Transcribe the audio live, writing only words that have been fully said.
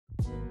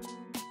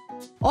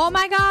Oh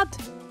my god!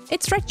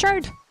 It's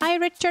Richard! Hi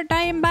Richard,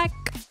 I am back!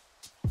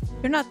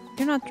 You're not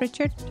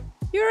Richard.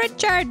 You're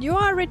Richard! You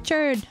are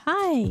Richard!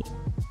 Hi!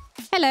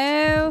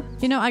 Hello!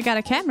 You know, I got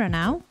a camera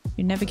now.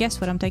 You never guess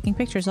what I'm taking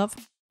pictures of.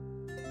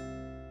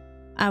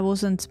 I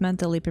wasn't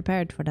mentally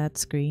prepared for that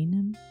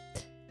screen.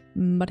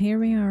 But here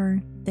we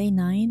are. Day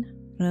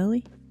 9.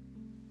 Really?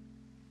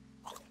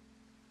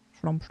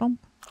 Flump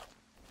flump.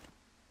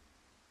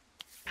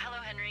 Hello,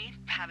 Henry.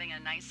 Having a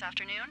nice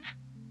afternoon?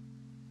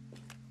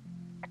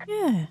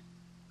 Yeah.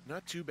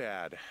 Not too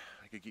bad.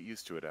 I could get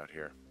used to it out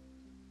here.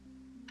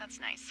 That's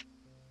nice.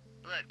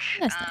 Look,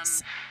 That's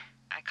nice.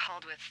 I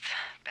called with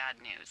bad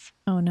news.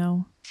 Oh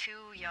no. 2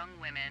 young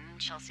women,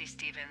 Chelsea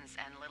Stevens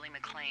and Lily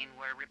McLean,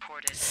 were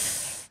reported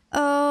missing.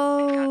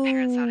 Oh. They've got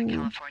parents out in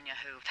California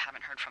who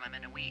haven't heard from them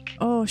in a week.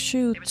 Oh They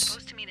shoot. were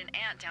supposed to meet an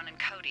aunt down in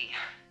Cody.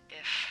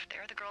 If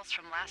they're the girls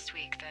from last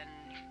week, then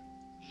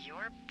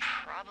you're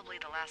probably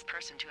the last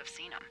person to have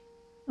seen them.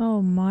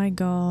 Oh my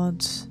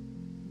god.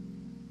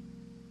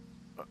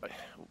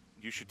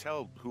 You should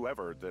tell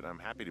whoever that I'm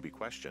happy to be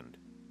questioned.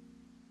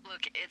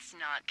 Look, it's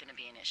not gonna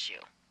be an issue.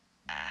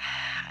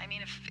 I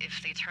mean,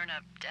 if they turn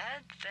up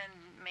dead, then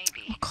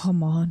maybe. Oh,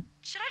 come on.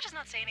 Should I just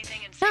not say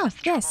anything and save No, us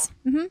the yes.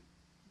 trouble? Mm-hmm.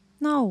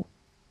 No.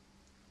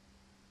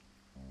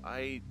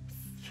 I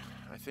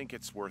think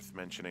it's worth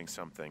mentioning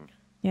something.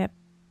 Yep.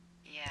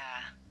 Yeah.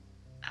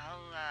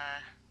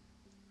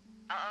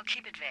 I'll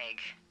keep it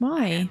vague.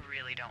 Why? I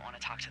really don't want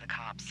to talk to the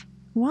cops. Me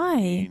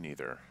Why?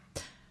 neither.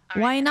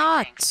 All Why right,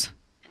 not? thanks.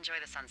 Enjoy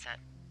the sunset.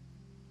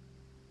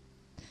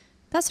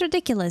 That's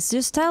ridiculous.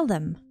 Just tell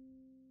them.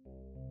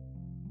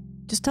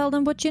 Just tell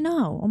them what you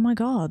know. Oh my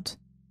god.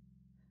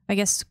 I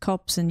guess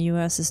cops in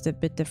US is a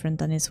bit different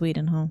than in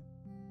Sweden, huh?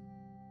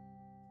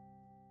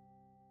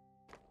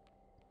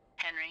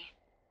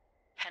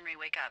 Henry,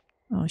 wake up.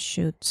 Oh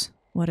shoot.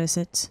 What is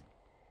it?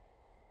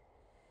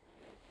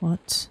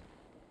 What?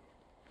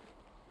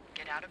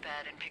 Get out of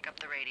bed and pick up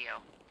the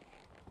radio.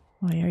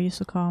 Why are you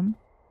so calm?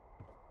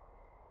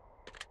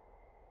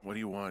 What do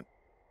you want?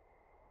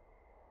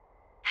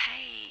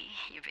 Hey,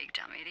 you big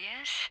dumb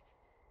idiot.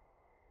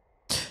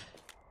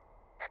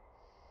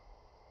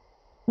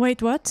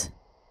 Wait, what?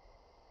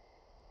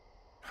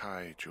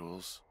 Hi,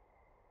 Jules.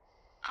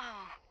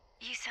 Oh,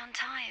 you sound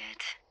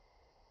tired.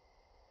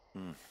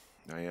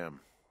 I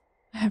am.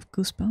 I have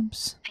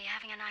goosebumps. Are you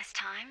having a nice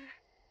time?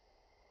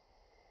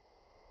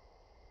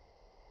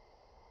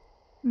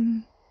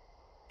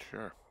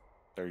 Sure.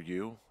 Are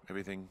you?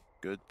 Everything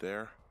good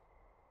there?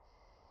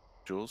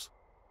 Jules?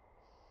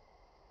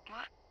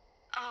 What?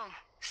 Oh,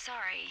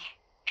 sorry,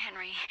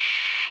 Henry.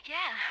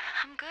 Yeah,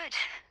 I'm good.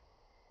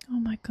 Oh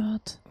my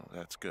god. Oh,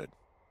 that's good.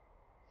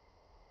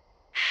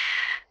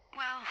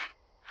 Well,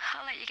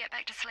 I'll let you get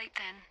back to sleep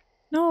then.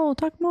 No,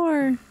 talk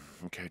more.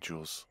 Okay,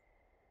 Jules.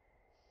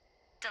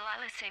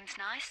 Delilah seems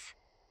nice.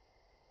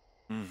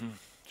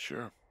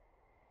 Sure.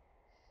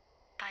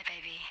 Bye,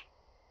 baby.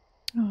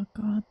 Oh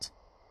god.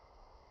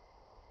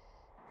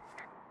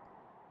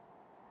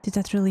 Did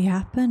that really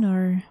happen,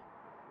 or...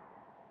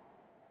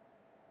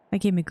 That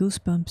gave me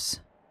goosebumps.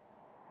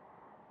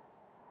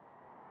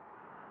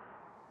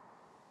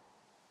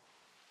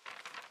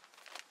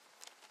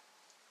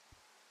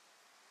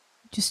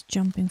 Just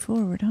jumping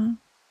forward, huh?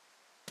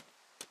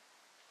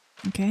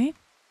 Okay.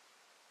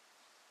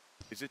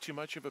 Is it too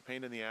much of a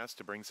pain in the ass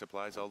to bring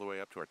supplies all the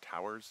way up to our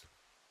towers?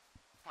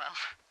 Well,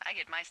 I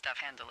get my stuff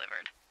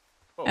hand-delivered.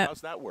 Oh,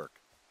 how's that work?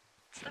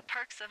 It's the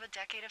perks of a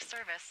decade of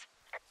service.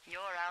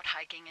 You're out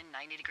hiking in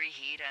 90-degree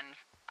heat, and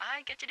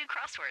I get to do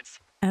crosswords.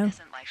 Oh.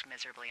 Isn't life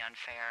miserably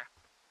unfair?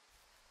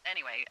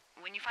 Anyway,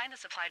 when you find the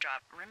supply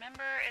drop,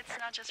 remember it's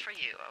not just for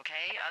you,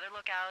 okay? Other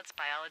lookouts,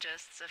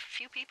 biologists, a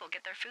few people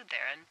get their food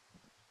there, and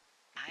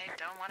I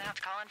don't want to have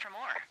to call in for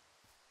more.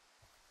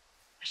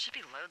 There should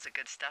be loads of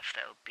good stuff,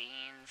 though.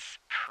 Beans,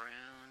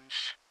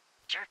 prunes,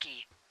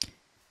 jerky.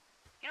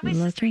 You know, my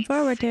sister Looking eats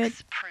forward to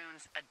 6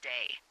 prunes a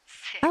day.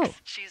 6. Oh.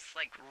 She's,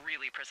 like,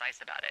 really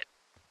precise about it.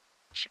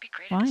 She'd be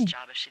great Why? at this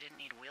job if she didn't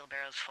need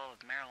wheelbarrows full of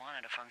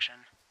marijuana to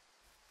function.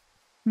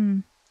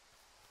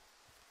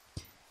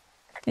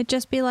 It'd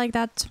just be like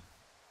that.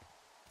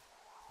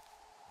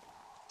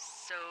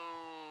 So,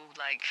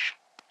 like,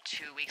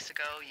 2 weeks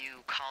ago,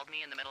 you called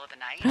me in the middle of the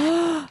night.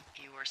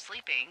 You were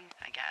sleeping,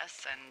 I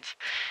guess, and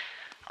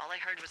all I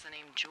heard was the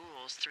name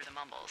Jules through the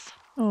mumbles.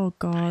 Oh I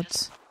god.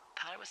 just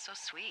thought it was so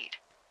sweet.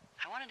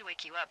 I wanted to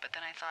wake you up, but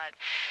then I thought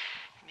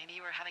maybe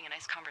you were having a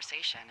nice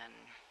conversation and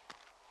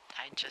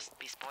I'd just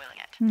be spoiling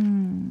it.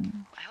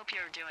 I hope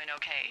you're doing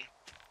okay,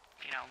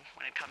 you know,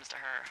 when it comes to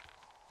her.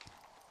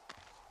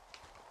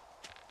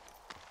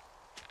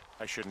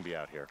 I shouldn't be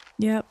out here.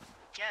 Yep.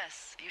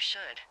 Yes, you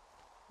should.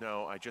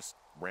 No, I just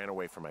ran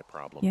away from my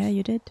problems. Yeah,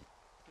 you did.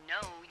 No,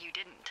 you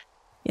didn't.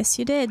 Yes,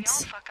 you did. We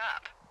all fuck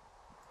up.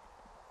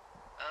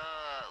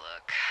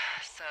 Look,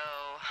 so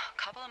a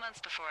couple of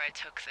months before I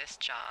took this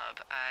job,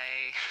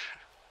 I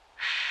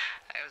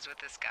was with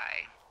this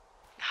guy,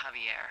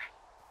 Javier.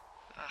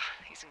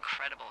 He's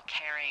incredible,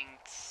 caring,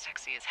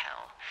 sexy as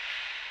hell.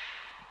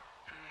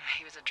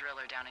 He was a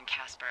driller down in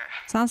Casper.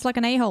 Sounds like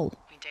an a-hole.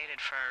 We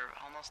dated for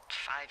almost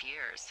 5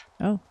 years.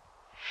 Oh.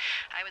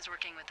 I was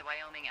working with the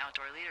Wyoming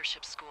Outdoor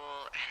Leadership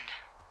School, and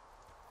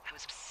I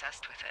was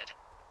obsessed with it.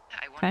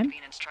 I wanted to be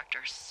an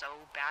instructor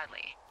so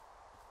badly.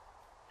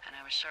 And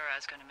I was sure I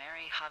was going to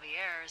marry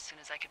Javier as soon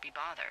as I could be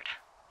bothered.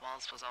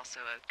 Walls was also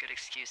a good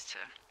excuse to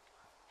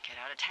get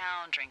out of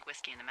town, drink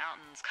whiskey in the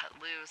mountains, cut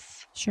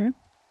loose. Sure.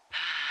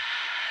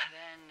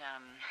 Then,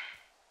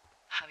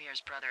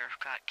 Javier's brother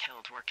got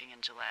killed working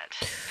in Gillette,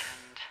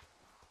 and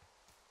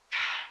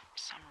for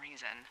some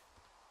reason,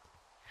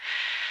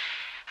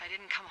 I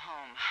didn't come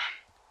home.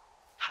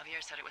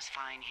 Javier said it was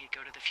fine. He'd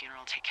go to the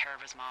funeral, take care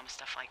of his mom,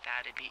 stuff like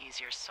that. It'd be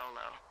easier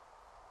solo.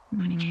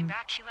 When he came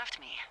back, he left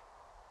me.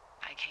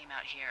 I came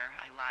out here.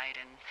 I lied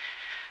and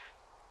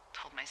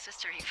told my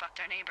sister he fucked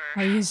our neighbor.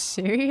 Are you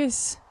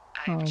serious?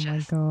 I've oh my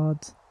just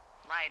god.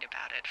 lied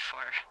about it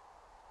for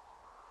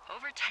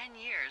over 10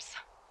 years.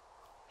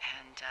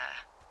 And,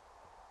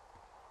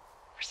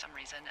 for some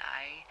reason,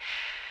 I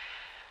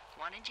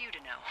wanted you to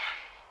know.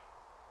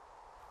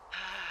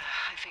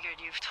 I figured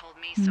you've told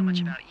me so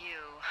much about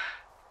you,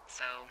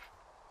 so,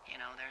 you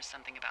know, there's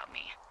something about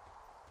me.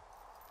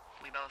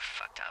 We both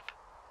fucked up.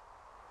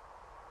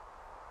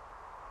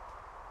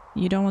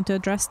 You don't want to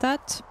address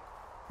that?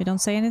 You don't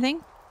say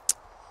anything?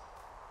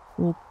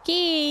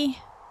 Okay.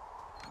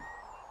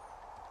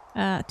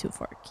 Two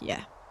fork,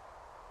 yeah.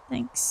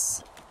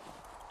 Thanks.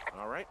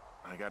 Alright,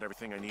 I got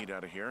everything I need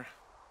out of here.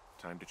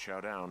 Time to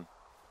chow down.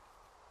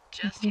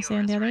 Just Did you say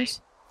on the yours, others?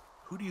 right?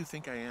 Who do you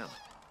think I am?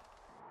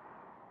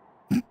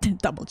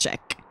 Double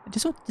check. I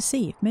just wanted to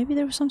see if maybe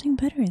there was something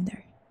better in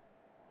there.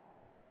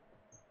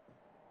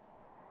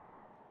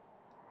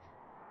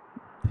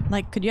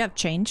 Like, could you have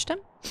changed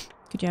them?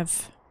 Could you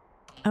have...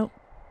 Oh.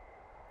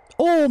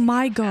 Oh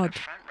my god! Got a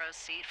front row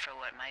seat for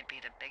what might be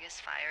the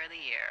biggest fire of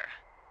the year.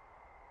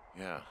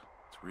 Yeah,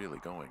 it's really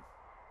going.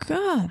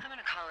 God! I'm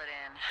gonna call it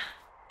in.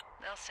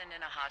 They'll send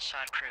in a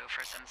hotshot crew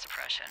for some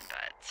suppression,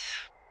 but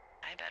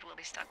I bet we'll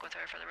be stuck with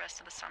her for the rest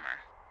of the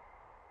summer.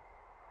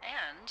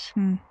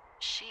 And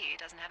she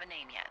doesn't have a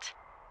name yet.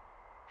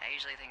 I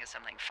usually think of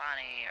something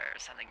funny or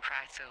something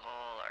practical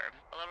or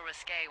a little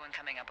risque when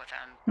coming up with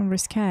them.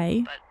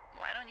 Risque? But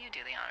why don't you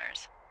do the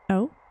honors?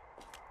 Oh?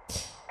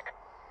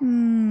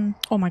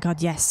 Oh my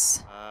god,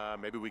 yes.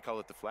 Maybe we call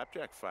it the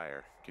Flapjack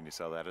Fire. Can you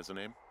sell that as a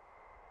name?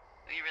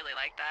 You really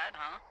like that,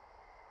 huh?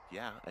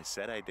 Yeah, I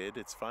said I did.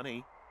 It's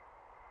funny.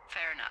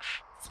 Fair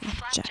enough.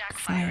 Flapjack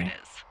Fire it Fire.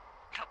 is.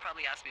 They'll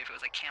probably ask me if it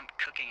was a camp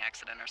cooking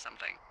accident or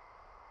something.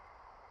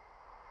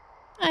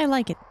 I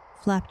like it.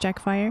 Flapjack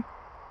Fire.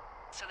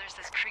 So there's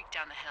this creek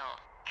down the hill,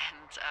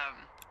 and,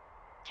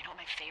 you know what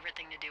my favorite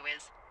thing to do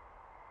is?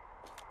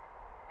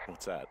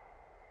 What's that?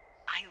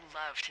 I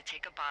love to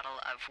take a bottle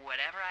of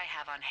whatever I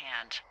have on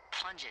hand,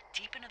 plunge it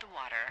deep into the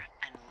water,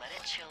 and let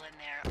it chill in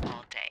there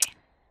all day.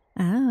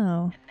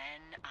 Oh. And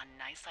then, on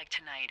nights like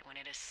tonight, when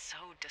it is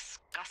so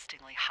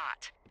disgustingly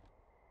hot,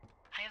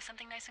 I have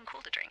something nice and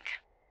cool to drink.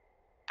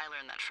 I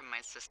learned that from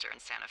my sister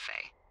in Santa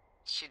Fe.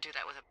 She'd do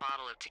that with a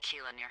bottle of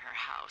tequila near her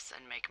house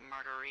and make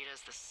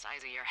margaritas the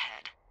size of your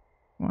head.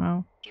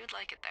 Wow. You would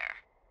like it there.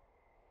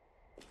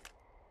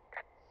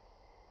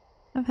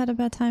 I've had a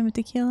bad time with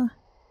tequila.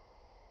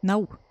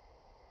 No.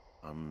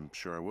 I'm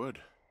sure I would.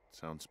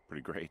 Sounds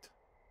pretty great.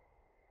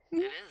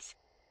 It is.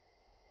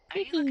 Are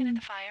you looking at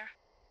the fire?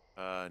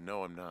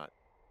 No, I'm not.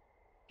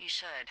 You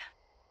should.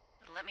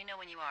 Let me know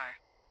when you are.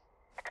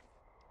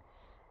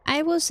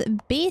 I was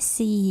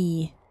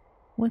busy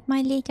with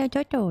my little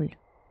turtle.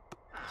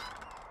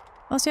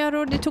 Also, I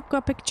already took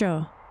a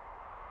picture.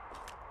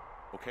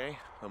 Okay,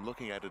 I'm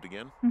looking at it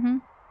again. I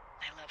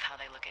love how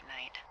they look at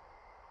night.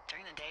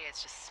 During the day,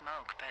 it's just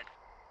smoke, but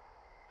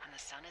when the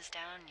sun is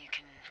down, you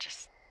can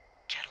just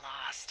get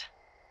lost.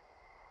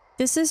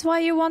 This is why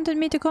you wanted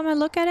me to come and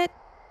look at it?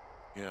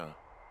 Yeah.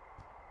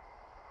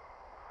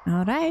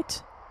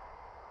 Alright.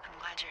 I'm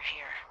glad you're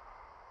here.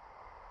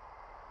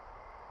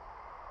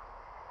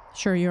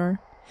 Sure you are.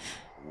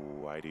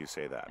 Why do you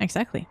say that?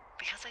 Exactly.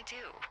 Because I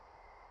do.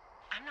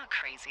 I'm not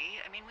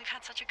crazy. I mean, we've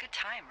had such a good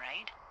time,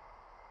 right?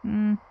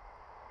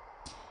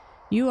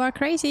 You are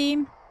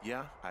crazy.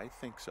 Yeah, I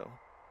think so.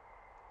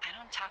 I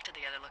don't talk to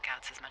the other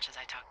lookouts as much as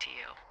I talk to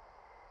you.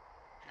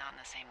 Not in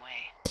the same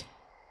way.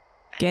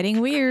 Getting I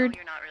weird. know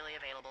you're not really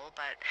available,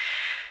 but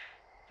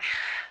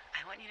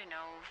I want you to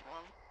know,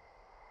 well,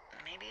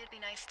 maybe it'd be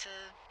nice to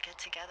get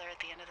together at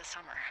the end of the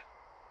summer.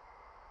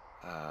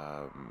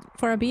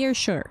 For a beer,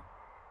 sure.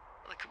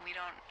 Look, we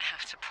don't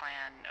have to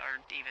plan or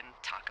even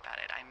talk about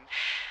it. I'm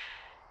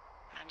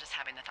just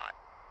having the thought.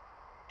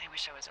 I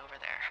wish I was over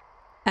there.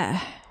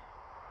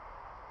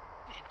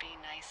 It'd be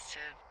nice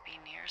to be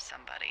near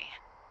somebody.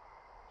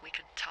 We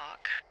could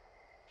talk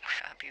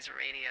without these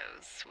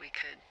radios. We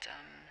could,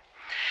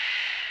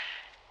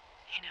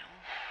 you know.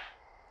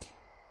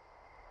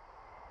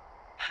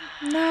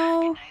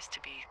 No. It'd be nice to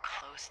be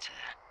close to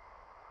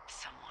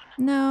someone.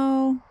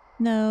 No.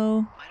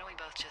 No. Why don't we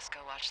both just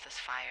go watch this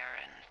fire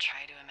and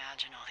try to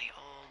imagine all the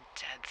old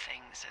dead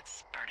things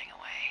it's burning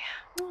away?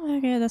 Oh,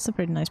 okay, that's a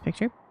pretty nice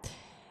picture.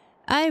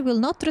 I will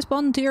not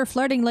respond to your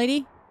flirting,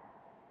 lady.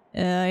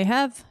 I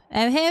have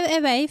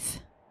a wife.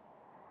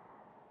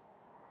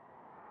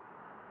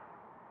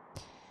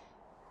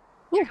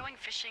 You're going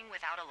fishing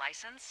without a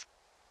license?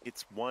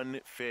 It's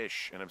one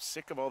fish, and I'm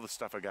sick of all the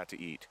stuff I got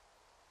to eat.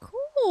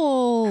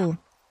 Cool.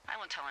 I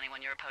won't tell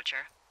anyone you're a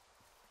poacher.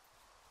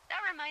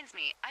 That reminds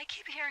me, I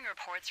keep hearing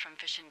reports from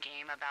Fish and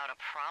Game about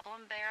a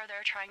problem bear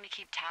they're trying to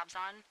keep tabs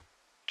on.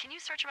 Can you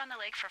search around the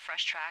lake for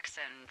fresh tracks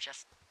and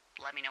just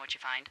let me know what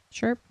you find?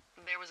 Sure.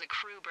 There was a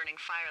crew burning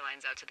fire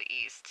lines out to the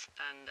east,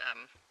 and,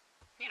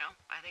 you know,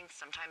 I think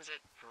sometimes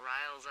it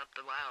riles up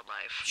the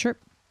wildlife. Sure.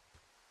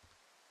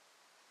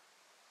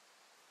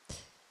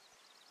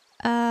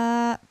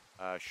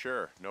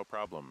 Sure, no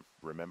problem.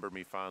 Remember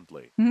me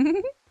fondly.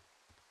 You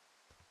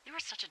are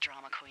such a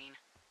drama queen.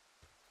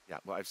 Yeah,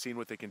 well, I've seen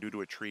what they can do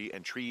to a tree,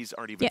 and trees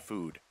aren't even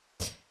food.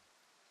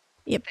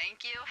 Yep.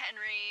 Thank you,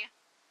 Henry.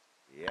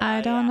 Yeah,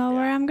 I don't know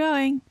where I'm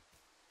going.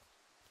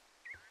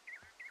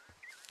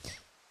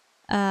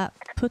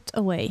 Put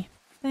away.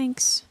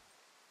 Thanks.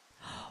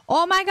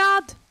 Oh my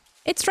god!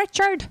 It's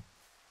Richard!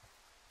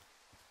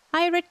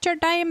 Hi Richard,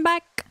 I am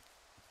back.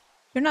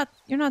 You're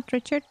not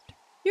Richard.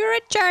 You're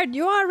Richard!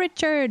 You are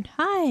Richard!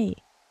 Hi!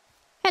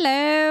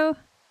 Hello!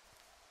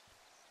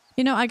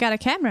 You know, I got a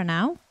camera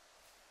now.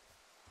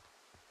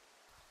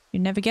 You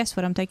never guess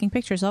what I'm taking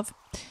pictures of.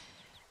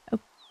 Oh.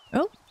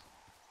 Oh.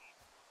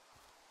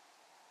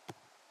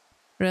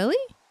 Really?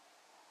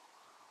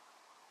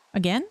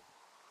 Again?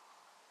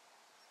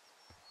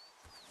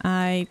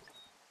 I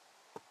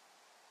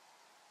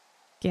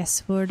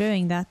guess we're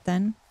doing that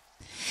then.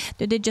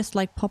 Did they just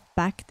like pop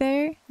back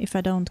there if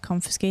I don't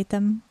confiscate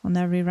them on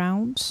every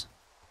round?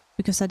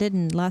 Because I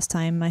didn't last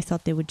time. I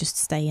thought they would just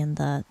stay in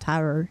the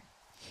tower.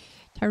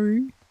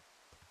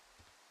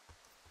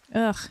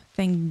 Ugh,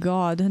 thank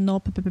God. No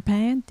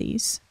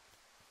panties.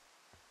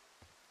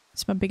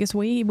 It's my biggest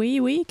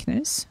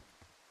weakness.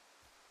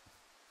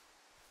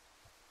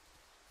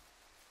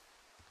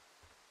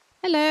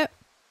 Hello.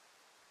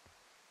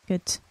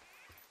 Good.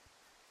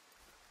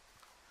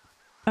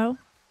 Oh.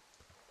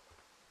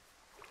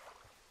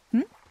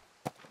 Hmm?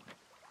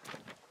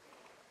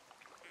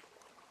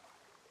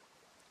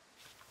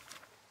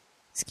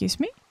 Excuse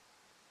me?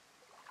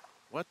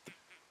 What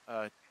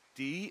the,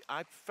 Dee,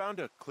 I found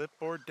a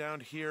clipboard down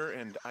here,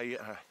 and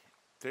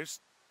there's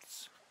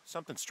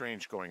something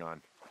strange going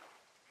on.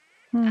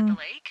 At the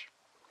lake?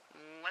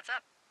 What's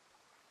up?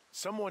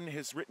 Someone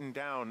has written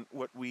down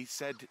what we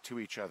said to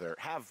each other,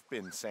 have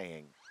been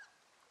saying.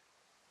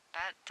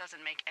 That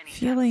doesn't make any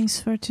Feelings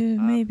sense. for two,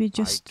 maybe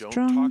just I don't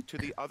drunk. talk to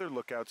the other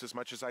lookouts as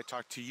much as I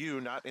talk to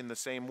you, not in the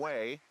same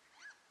way.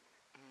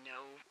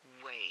 No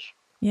way.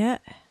 Yeah.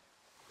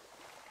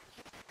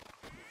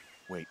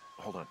 Wait,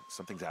 hold on.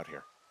 Something's out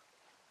here.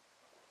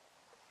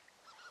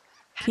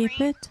 Keep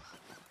Henry, it.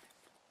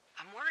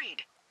 I'm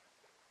worried.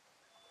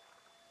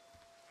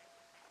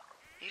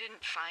 You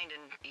didn't find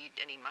and eat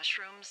any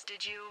mushrooms,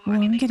 did you? Oh, I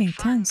mean, I'm they can be getting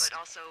fun, tense. but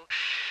also,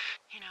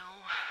 you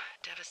know,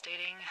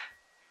 devastating.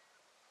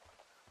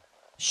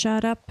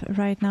 Shut up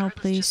right now,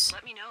 Regardless, please. Just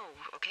let me know,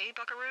 okay,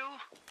 Buckaroo?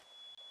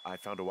 I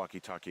found a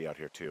walkie-talkie out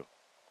here, too.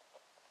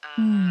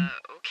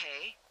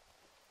 Okay.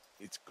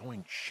 It's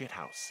going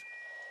shithouse.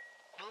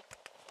 Well,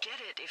 get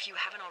it if you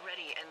haven't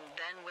already, and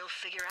then we'll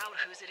figure out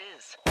whose it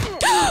is.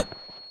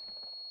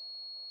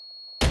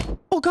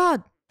 Oh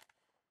God!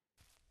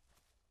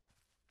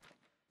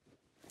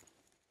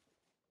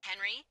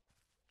 Henry?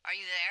 Are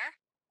you there?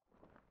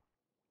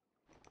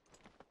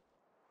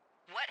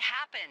 What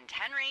happened,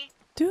 Henry?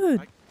 Dude.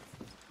 Holy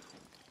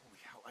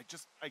hell,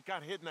 I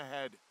got hit in the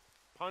head.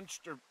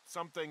 Punched or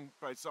something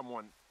by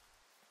someone.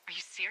 Are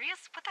you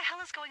serious? What the hell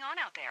is going on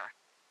out there?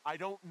 I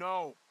don't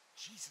know.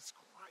 Jesus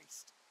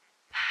Christ.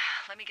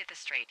 Let me get this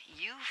straight.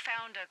 You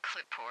found a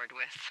clipboard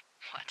with,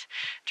 what,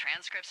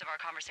 transcripts of our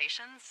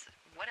conversations?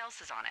 What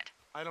else is on it?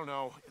 I don't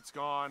know. It's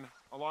gone,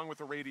 along with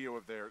the radio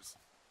of theirs.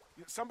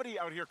 Somebody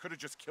out here could have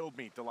just killed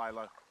me,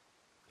 Delilah.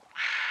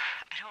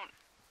 I don't...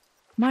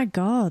 My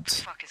God. What the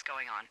fuck is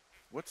going on?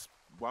 What's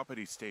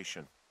Wapiti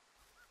Station?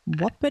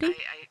 Wapiti?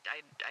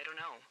 I don't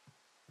know.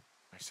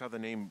 I saw the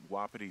name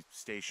Wapiti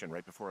Station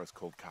right before I was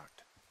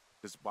cold-cocked.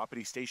 Does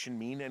Wapiti Station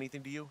mean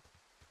anything to you?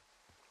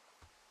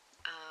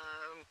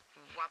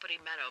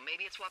 Wapiti Meadow.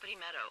 Maybe it's Wapiti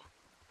Meadow.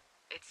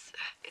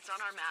 It's on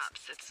our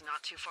maps. It's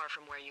not too far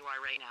from where you are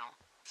right now.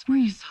 It's where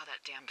you saw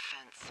that damn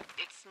fence.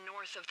 It's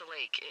north of the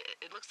lake.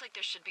 It looks like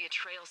there should be a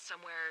trail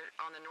somewhere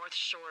on the north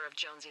shore of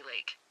Jonesy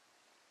Lake.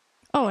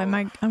 Oh,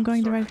 I'm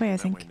going the right way, I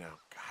That think. way now.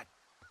 God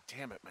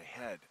damn it, my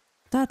head.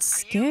 That's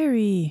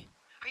scary.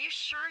 Are you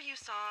sure you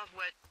saw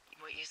what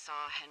you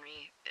saw,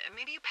 Henry?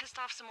 Maybe you pissed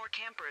off some more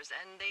campers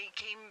and they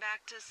came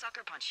back to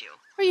sucker punch you.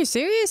 Are you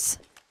serious?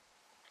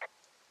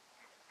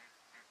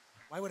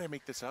 Why would I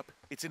make this up?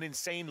 It's an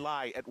insane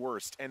lie at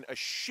worst, and a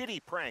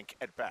shitty prank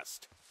at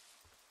best.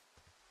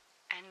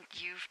 And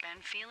you've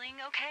been feeling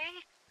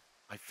okay?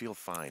 I feel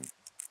fine.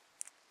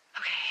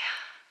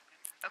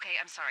 Okay,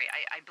 I'm sorry.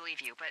 I believe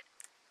you, but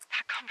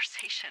that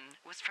conversation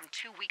was from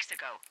 2 weeks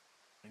ago.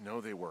 I know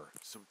they were.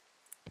 So,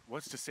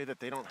 What's to say that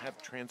they don't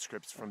have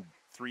transcripts from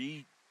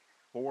 3,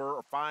 4,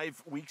 or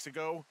 5 weeks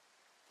ago?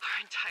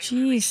 Our entire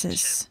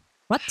Jesus.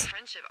 What?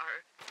 friendship, our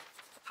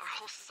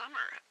whole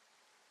summer.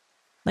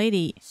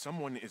 Lady.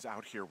 Someone is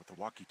out here with a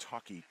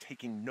walkie-talkie,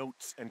 taking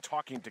notes and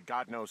talking to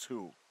God knows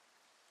who.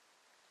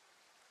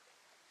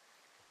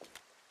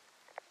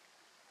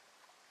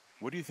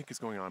 What do you think is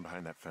going on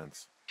behind that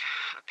fence?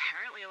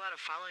 Apparently a lot of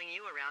following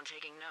you around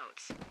taking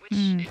notes, which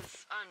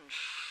is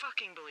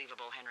unfucking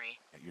believable, Henry.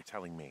 Yeah, you're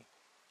telling me.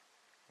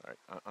 All right,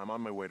 I'm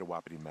on my way to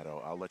Wapiti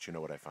Meadow. I'll let you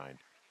know what I find.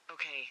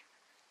 Okay.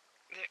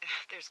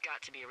 There's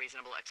got to be a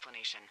reasonable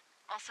explanation.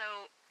 Also,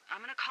 I'm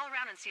gonna call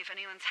around and see if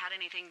anyone's had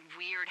anything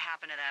weird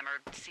happen to them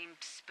or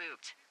seemed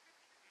spooked.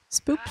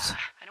 Spoops?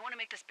 I don't want to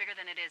make this bigger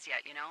than it is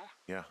yet, you know?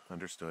 Yeah,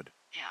 understood.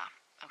 Yeah,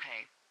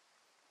 okay.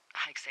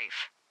 Hike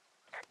safe.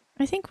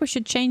 I think we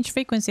should change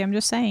frequency, I'm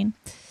just saying.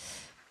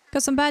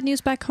 Got some bad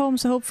news back home,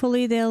 so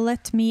hopefully they'll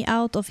let me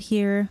out of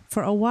here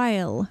for a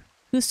while.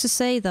 Who's to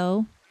say,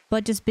 though?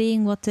 Budgets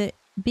being what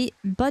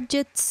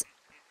budgets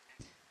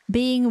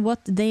being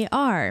what they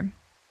are.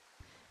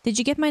 Did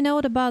you get my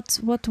note about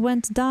what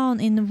went down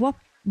in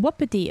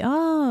Wapiti?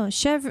 Oh,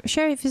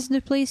 sheriff is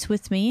the police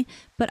with me,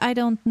 but I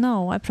don't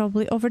know. I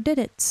probably overdid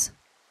it.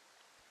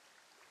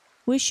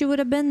 Wish you would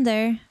have been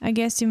there. I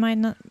guess you might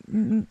not.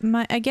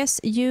 I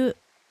guess you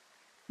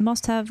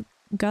must have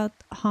got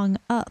hung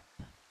up.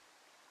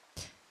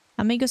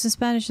 Amigos in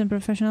Spanish and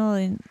professional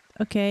in...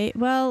 Okay,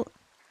 well...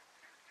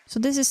 So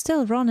this is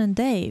still Ron and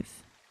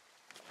Dave.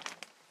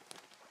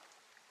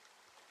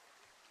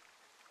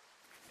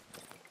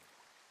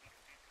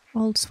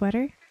 Old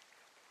sweater?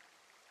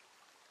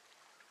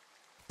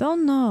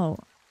 Don't know.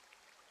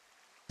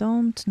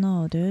 Don't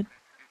know, dude.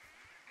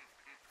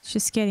 It's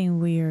just getting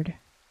weird.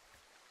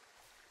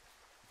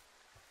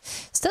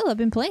 Still, I've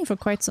been playing for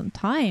quite some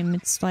time.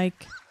 It's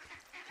like...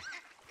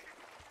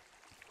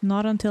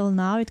 Not until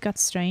now it got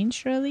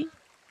strange, really.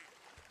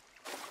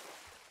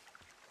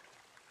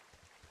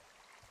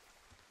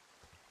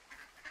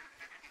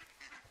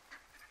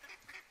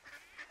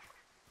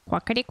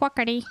 Quackity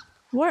quackity.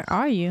 Where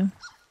are you?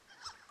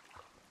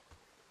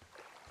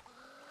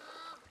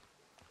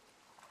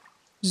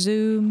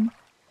 Zoom.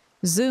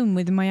 Zoom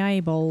with my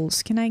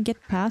eyeballs. Can I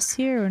get past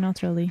here or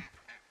not really?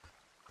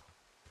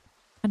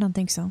 I don't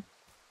think so.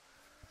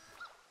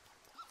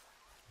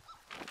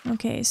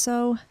 Okay,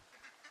 so...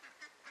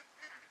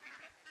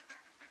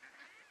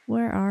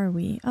 Where are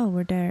we? Oh,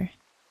 we're there.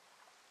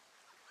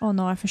 Oh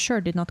no, I for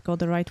sure did not go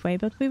the right way,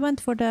 but we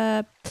went for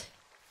the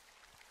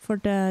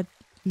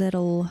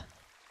little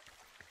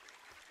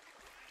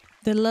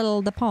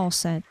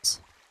deposit.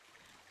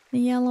 The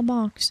yellow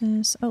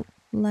boxes. Oh,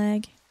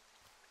 lag.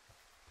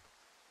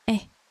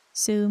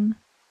 Zoom.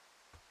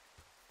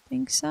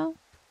 Think so?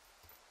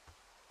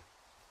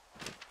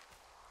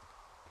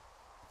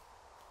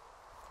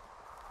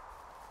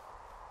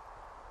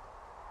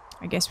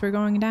 I guess we're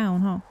going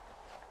down, huh?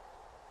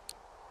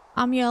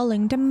 I'm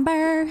yelling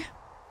timber.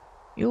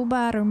 You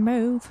better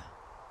move.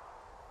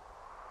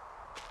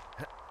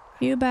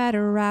 You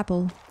better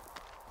rappel.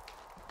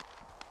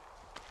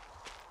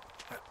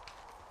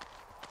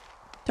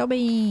 Toe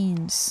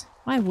beans.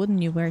 Why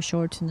wouldn't you wear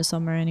shorts in the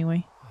summer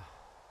anyway?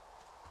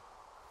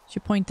 She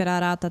pointed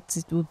out that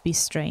it would be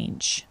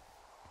strange.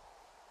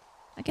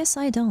 I guess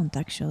I don't,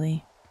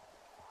 actually.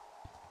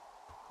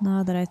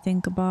 Now that I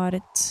think about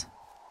it.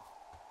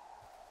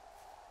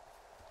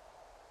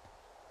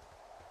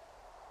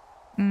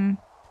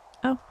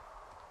 Oh.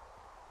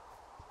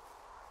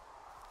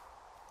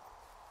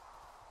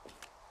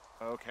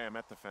 Okay, I'm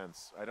at the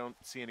fence. I don't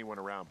see anyone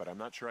around, but I'm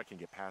not sure I can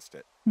get past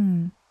it.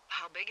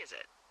 How big is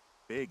it?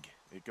 Big.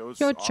 It goes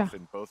Gotcha. off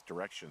in both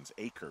directions.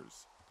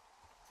 Acres.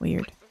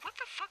 Weird. What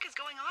the fuck is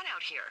going on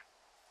out here?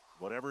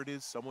 Whatever it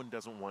is, someone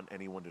doesn't want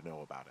anyone to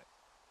know about it.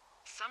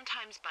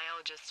 Sometimes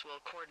biologists will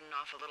cordon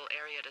off a little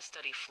area to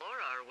study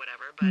flora or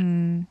whatever, but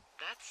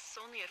that's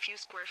only a few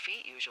square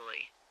feet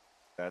usually.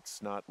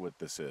 That's not what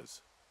this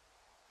is.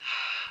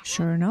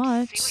 Sure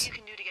not. See what you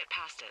can do to get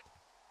past it.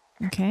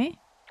 Okay.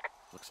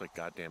 Looks like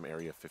goddamn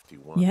Area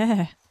 51.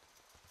 Yeah.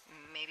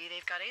 Maybe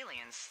they've got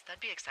aliens.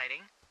 That'd be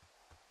exciting.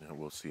 Yeah,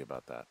 we'll see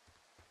about that.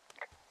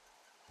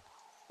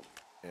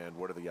 And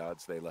what are the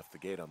odds they left the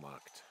gate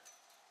unlocked?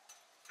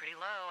 Pretty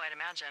low, I'd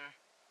imagine.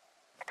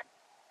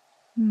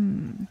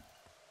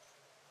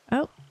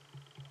 Oh.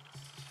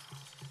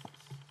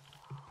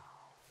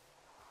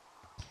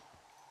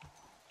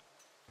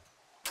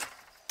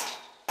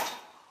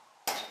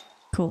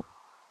 Cool.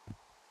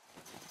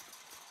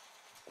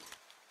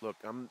 Look,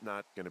 I'm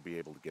not going to be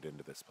able to get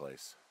into this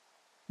place.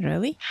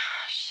 Really?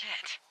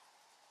 Shit.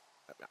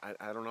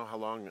 I don't know how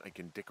long I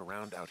can dick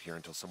around out here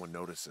until someone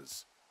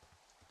notices.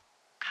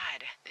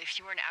 God,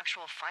 if you were an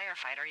actual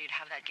firefighter, you'd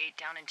have that gate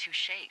down in 2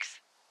 shakes.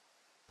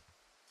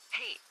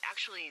 Hey,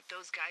 actually,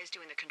 those guys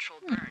doing the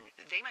controlled burn,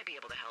 they might be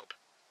able to help.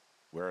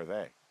 Where are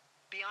they?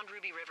 Beyond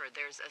Ruby River,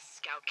 there's a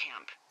scout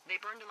camp.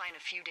 They burned a line a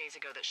few days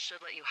ago that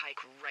should let you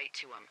hike right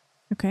to them.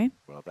 Okay.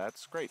 Well,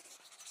 that's great.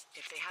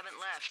 If they haven't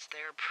left,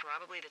 they're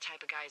probably the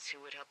type of guys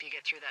who would help you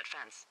get through that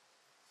fence.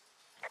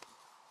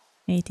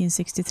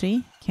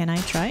 1863. Can I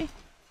try?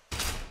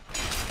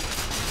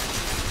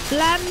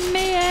 Let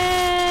me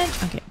in!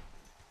 Okay,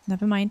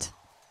 never mind.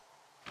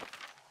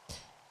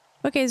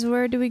 Okay, so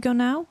where do we go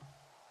now?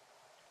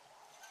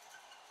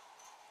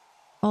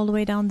 All the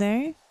way down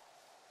there?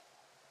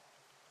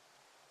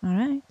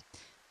 Alright.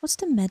 What's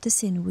the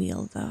medicine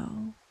wheel,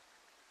 though?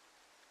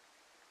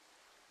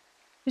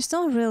 There's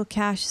no real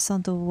caches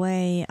on the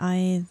way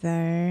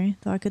either.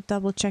 Though I could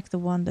double check the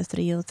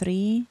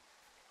 303.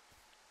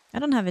 I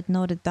don't have it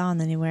noted down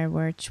anywhere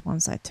which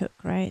ones I took,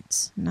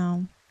 right?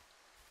 No.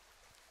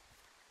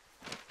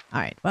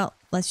 Alright, well,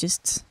 let's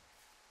just...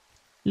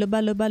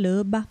 Lubba lubba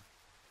lubba.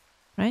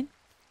 Right?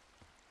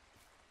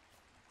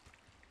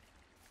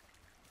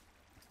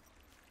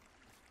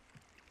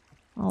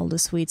 All the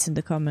Swedes in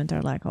the comment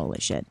are like, holy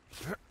shit.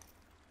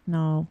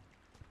 No.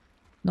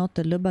 Not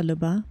the lubba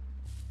lubba.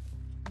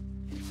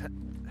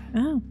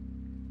 Oh.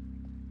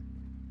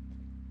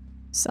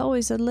 It's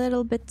always a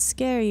little bit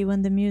scary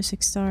when the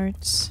music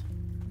starts.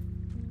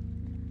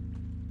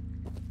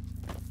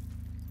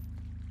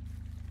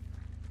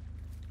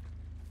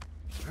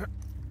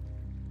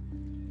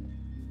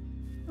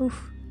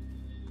 Oof.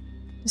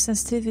 The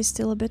sensitivity is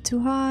still a bit too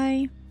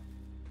high.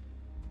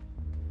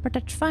 But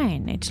that's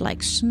fine, it's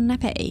like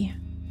snappy.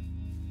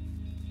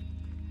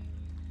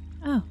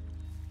 Oh.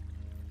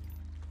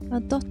 A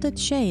dotted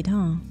shade,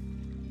 huh?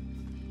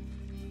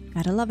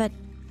 Gotta love it.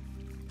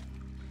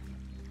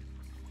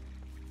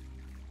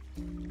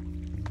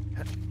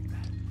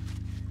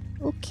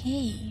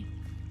 Okay.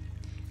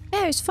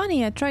 Yeah, it's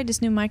funny. I tried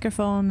this new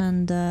microphone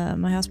and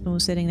my husband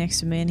was sitting next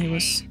to me and he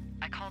was...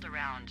 I called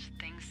around.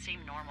 Things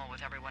seem normal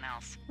with everyone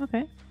else.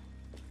 Okay.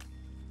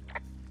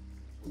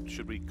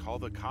 Should we call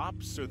the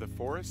cops or the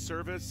Forest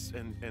Service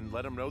and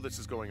let them know this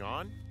is going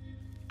on?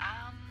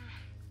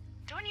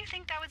 Don't you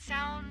think that would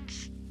sound,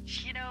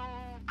 you know,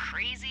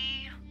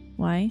 crazy?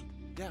 Why?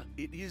 Yeah,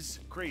 it is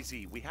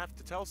crazy. We have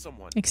to tell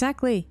someone.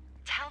 Exactly.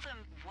 Tell them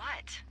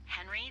what,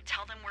 Henry?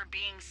 Tell them we're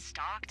being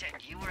stalked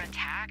and you were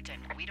attacked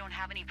and we don't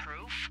have any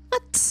proof?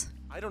 What?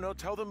 I don't know,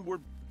 tell them we're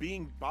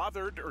being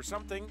bothered or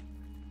something.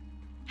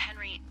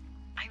 Henry,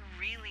 I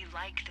really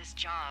like this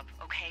job,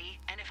 okay?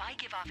 And if I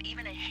give off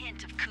even a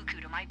hint of cuckoo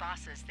to my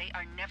bosses, they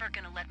are never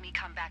gonna let me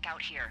come back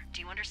out here.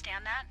 Do you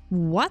understand that?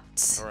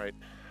 What? All right,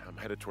 I'm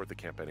headed toward the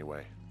camp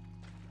anyway.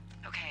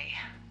 Okay.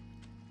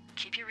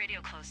 Keep your radio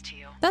close to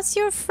you. That's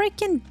your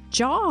freaking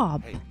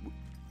job. Hey,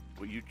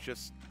 what you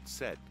just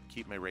said,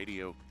 keep my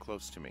radio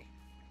close to me.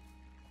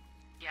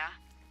 Yeah?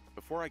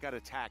 Before I got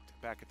attacked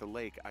back at the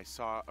lake, I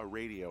saw a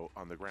radio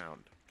on the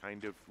ground,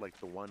 kind of like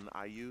the one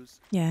I use.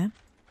 Yeah.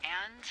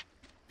 And?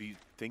 Do you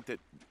think that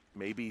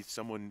maybe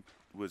someone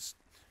was,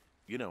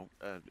 you know,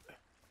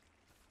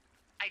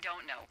 I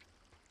don't know.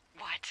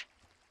 What?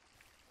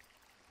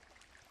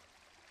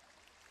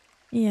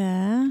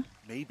 Yeah.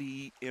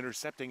 maybe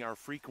intercepting our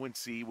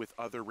frequency with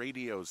other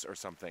radios or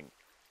something?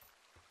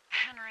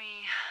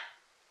 Henry...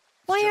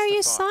 Why It's are just a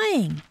you thought.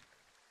 sighing?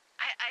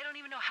 I don't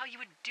even know how you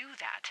would do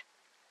that.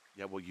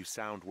 Yeah, well, you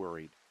sound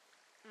worried.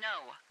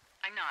 No,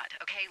 I'm not,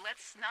 okay?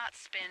 Let's not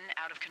spin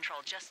out of control.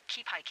 Just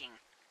keep hiking.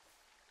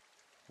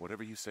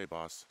 Whatever you say,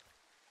 boss.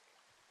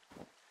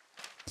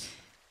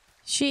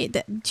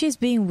 She's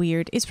being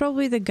weird. It's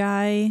probably the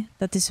guy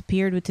that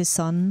disappeared with his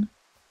son.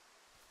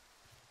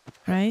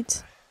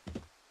 Right?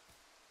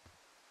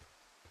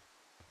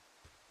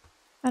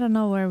 I don't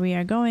know where we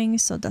are going,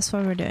 so that's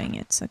why we're doing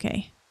it.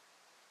 Okay.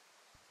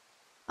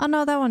 Oh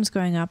no, that one's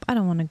going up. I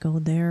don't want to go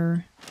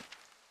there.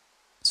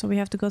 So we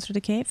have to go through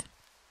the cave?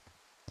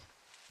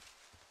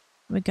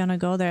 We're gonna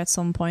go there at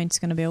some point. It's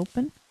gonna be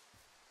open.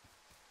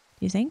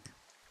 Do you think?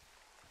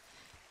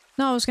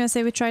 No, I was gonna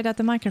say we tried out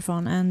the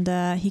microphone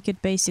and he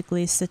could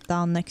basically sit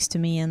down next to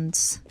me and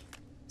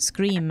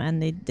scream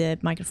and the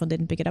microphone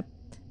didn't pick it up.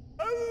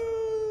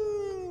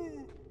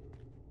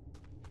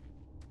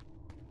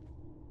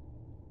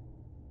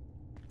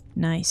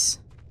 Nice.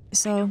 I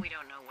So... know we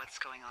don't know what's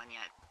going on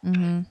yet,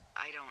 Mhm.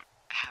 but I don't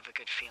have a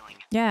good feeling.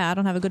 Yeah, I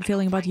don't have a good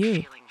feeling about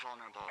you. Feeling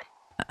vulnerable.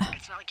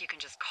 It's not like you can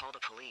just call the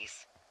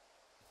police.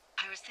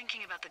 I was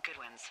thinking about the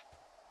Goodwins.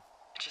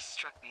 It just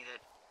struck me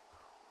that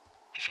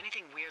if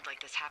anything weird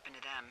like this happened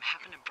to them,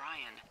 happened to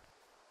Brian,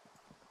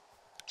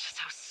 just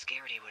how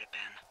scared he would have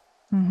been.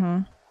 Mm-hmm.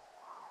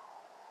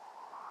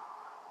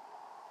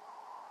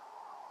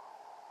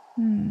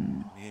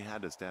 Hmm. He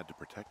had his dad to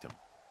protect him.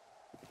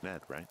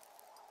 Ned, right?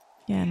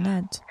 Yeah,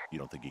 Ned. You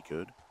don't think he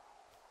could?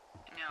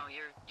 No,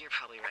 you're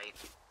probably right.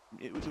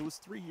 It was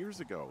 3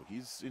 years ago.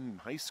 He's in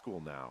high school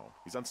now.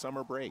 He's on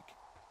summer break.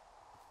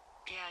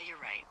 Yeah, you're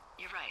right.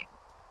 You're right.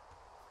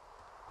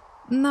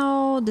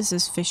 No, this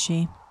is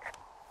fishy.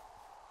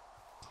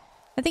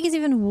 I think it's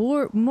even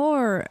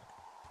more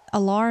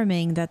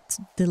alarming that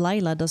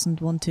Delilah doesn't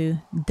want to...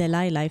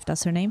 Delilah, if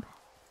that's her name.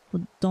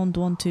 Don't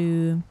want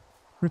to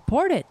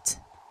report it.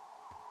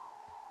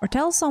 Or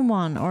tell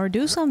someone, or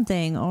do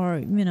something, or,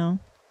 you know...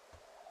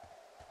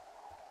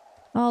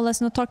 Oh,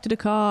 let's not talk to the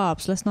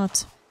cops. Let's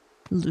not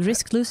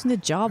risk losing the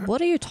job.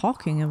 What are you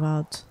talking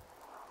about?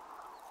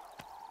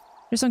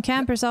 There's some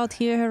campers out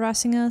here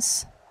harassing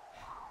us.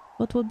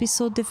 What would be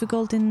so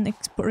difficult in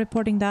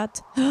reporting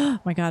that? Oh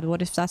my god,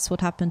 what if that's what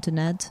happened to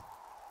Ned?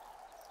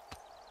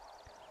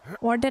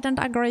 Or didn't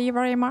agree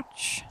very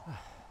much.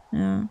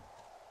 Yeah.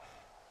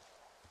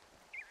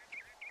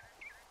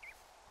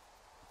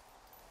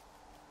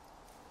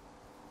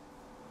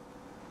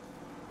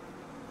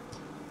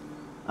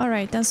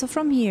 Alright, and so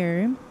from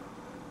here...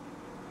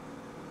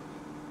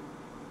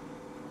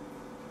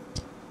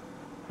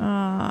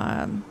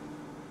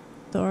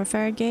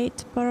 Thoroughfare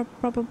gate,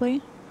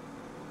 probably.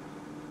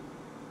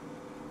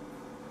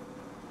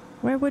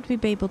 Where would we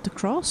be able to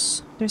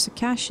cross? There's a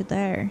cache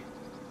there.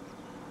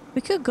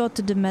 We could go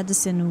to the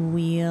medicine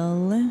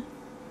wheel.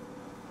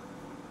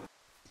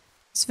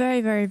 It's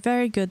very, very,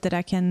 very good that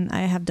I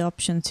have the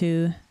option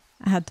to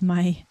add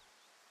my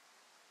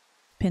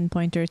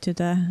pinpointer to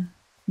the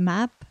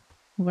map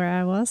where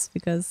I was,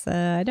 because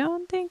I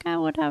don't think I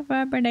would have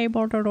been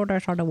able to do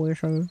this otherwise.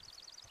 So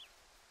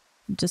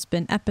just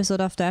been episode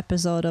after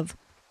episode of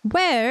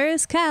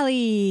where's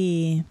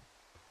Callie?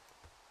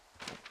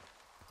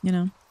 You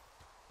know.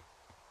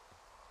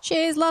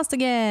 She's lost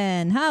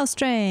again! How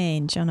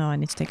strange! Oh no, I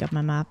need to take up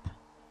my map.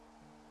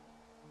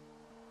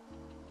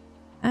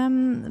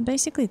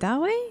 Basically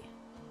that way?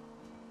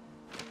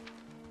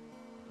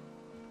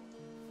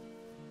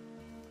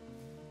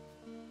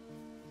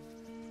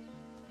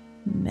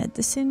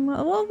 Medicine?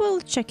 Well, we'll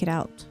check it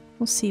out.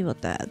 We'll see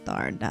what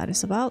that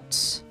is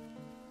about.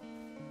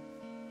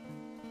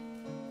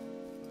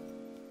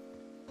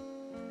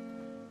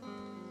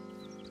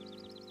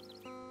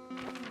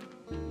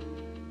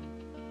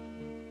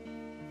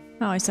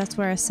 Oh, is that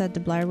where I said the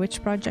Blair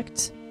Witch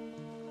Project?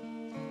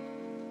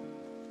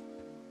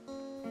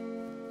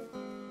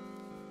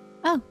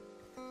 Oh.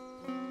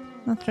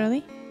 Not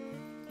really.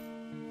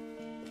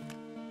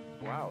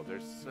 Wow,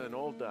 there's an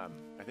old, I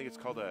think it's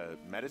called a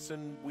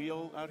medicine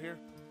wheel out here.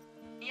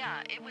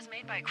 Yeah, it was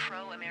made by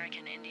Crow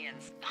American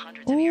Indians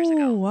hundreds of years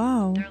ago. Oh,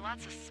 wow. There are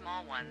lots of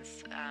small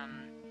ones.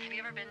 Have you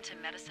ever been to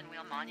Medicine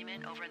Wheel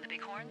Monument over in the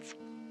Bighorns?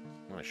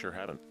 Well, I sure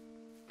haven't.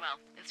 Well,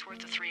 it's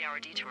worth a 3-hour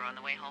detour on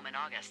the way home in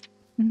August.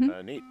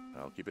 Neat.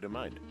 I'll keep it in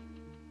mind.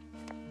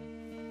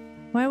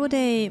 Why would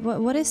they...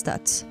 What is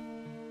that?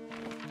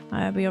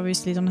 We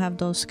obviously don't have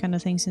those kind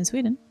of things in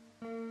Sweden.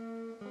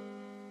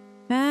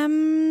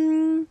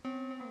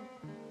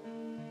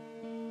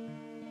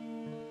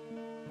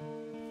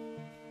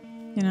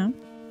 You know?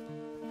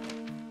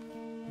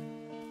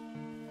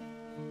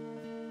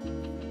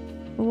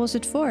 What was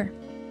it for?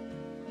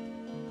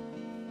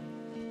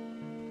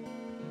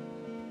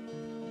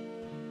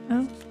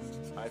 Oh.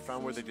 I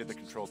found where they did the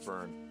controlled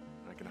burn.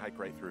 I can hike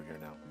right through here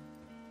now.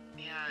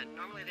 Yeah,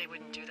 normally they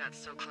wouldn't do that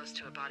so close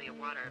to a body of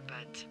water,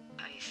 but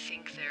I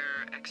think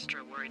they're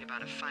extra worried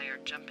about a fire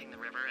jumping the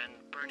river and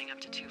burning up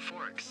to 2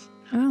 forks.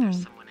 Now that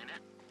there's someone in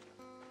it.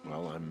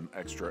 Well, I'm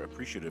extra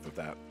appreciative of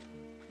that.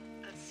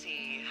 Let's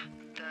see.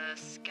 The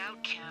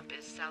scout camp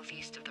is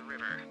southeast of the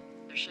river.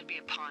 There should be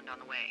a pond on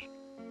the way.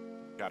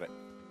 Got it.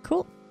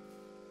 Cool.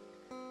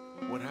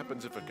 What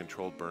happens if a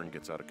controlled burn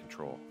gets out of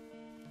control?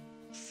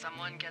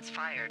 Someone gets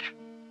fired.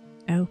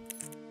 Oh.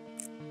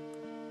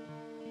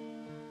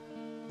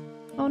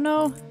 Oh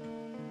no.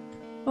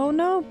 Oh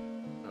no.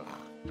 Ugh,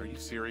 are you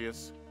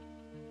serious?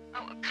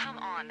 Oh, come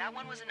on. That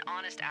one was an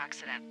honest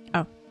accident.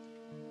 Oh.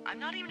 I'm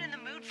not even in the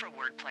mood for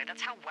wordplay.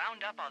 That's how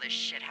wound up all this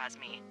shit has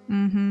me.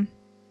 Mm-hmm.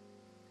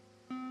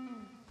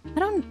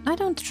 I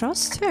don't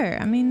trust her.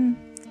 I mean...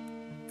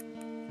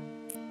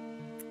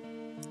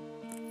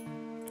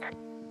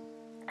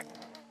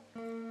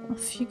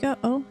 Off you go.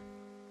 Oh.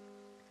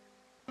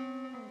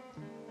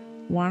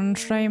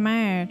 One-day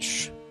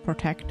match.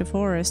 Protect the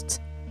forest.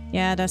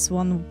 Yeah, that's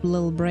one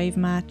little brave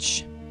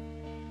match.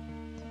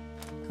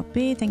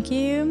 Copy, thank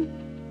you.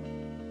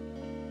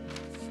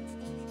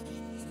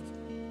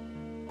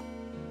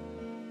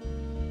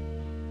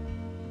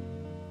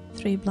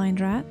 Three blind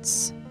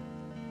rats.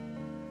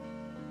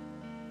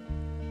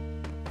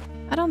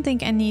 I don't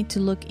think I need to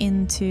look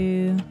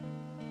into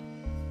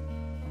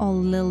all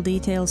the little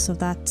details of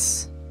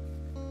that,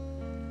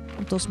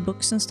 of those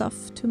books and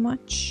stuff too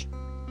much.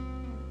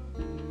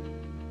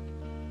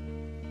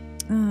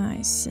 Ah,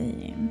 I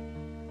see.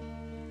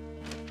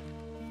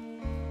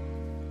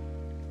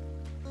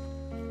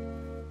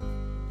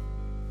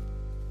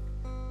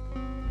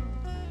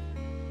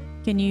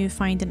 Can you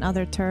find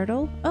another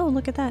turtle? Oh,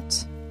 look at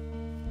that.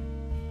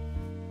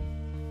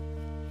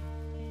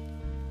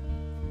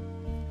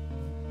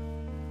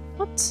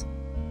 What?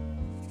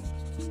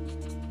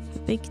 The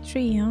big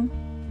tree, huh?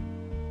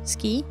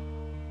 Ski?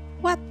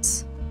 What?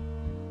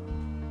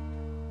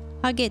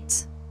 Hug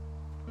it.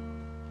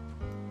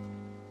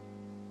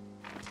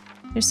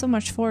 There's so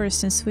much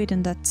forest in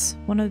Sweden that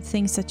one of the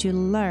things that you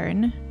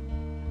learn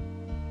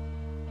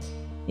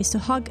is to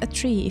hug a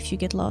tree if you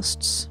get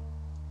lost.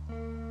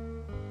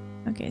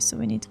 Okay, so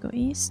we need to go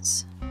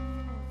east.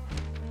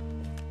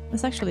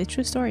 That's actually a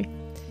true story.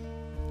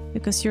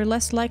 Because you're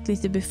less likely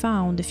to be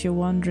found if you're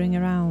wandering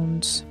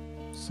around.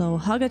 So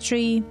hug a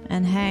tree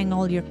and hang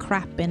all your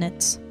crap in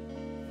it.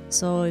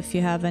 So if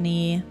you have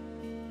any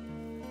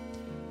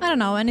don't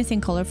know,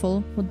 anything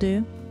colorful would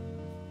do.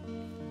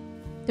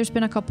 There's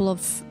been a couple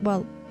of,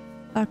 well,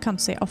 I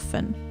can't say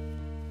often,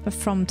 but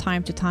from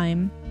time to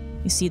time,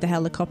 you see the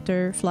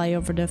helicopter fly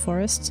over the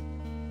forest.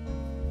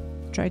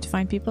 Try to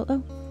find people.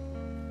 Oh.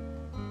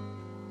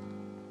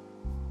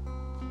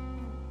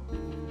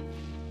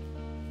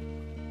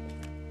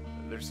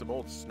 There's some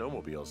old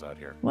snowmobiles out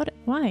here. What?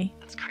 Why?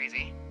 That's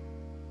crazy.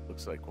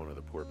 Looks like one of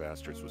the poor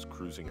bastards was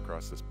cruising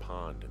across this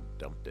pond and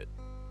dumped it.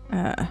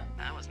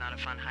 That was not a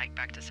fun hike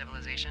back to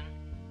civilization.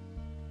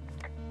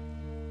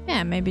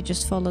 Yeah, maybe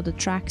just follow the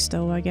tracks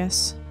though, I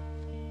guess.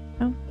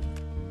 Oh.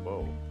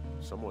 Whoa,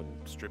 someone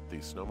stripped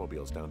these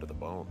snowmobiles down to the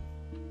bone.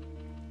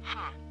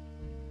 Huh.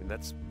 And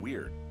that's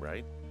weird,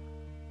 right?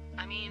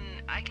 I mean,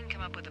 I can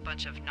come up with a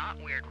bunch of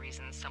not weird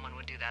reasons someone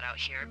would do that out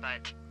here,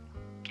 but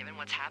given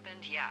what's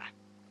happened, yeah.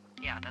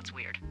 Yeah, that's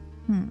weird.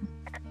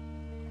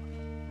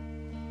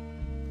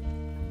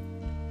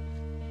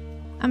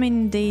 I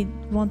mean, they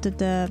wanted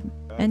the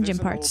engine there's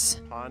an parts.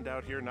 old pond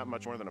out here, not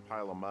much more than a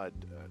pile of mud.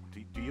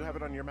 Do you have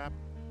it on your map?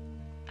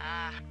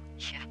 Yeah,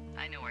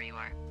 I know where you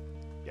are.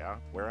 Yeah,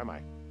 where am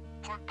I?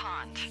 Pork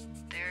Pond.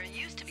 There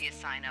used to be a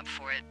sign up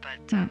for it, but,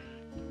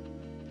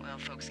 well,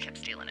 folks kept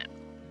stealing it.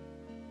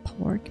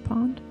 Pork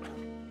pond?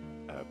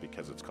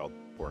 Because it's called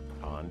Pork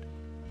Pond.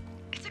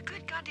 It's a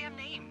good goddamn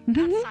name.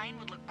 That sign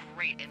would look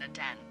great in a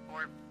den,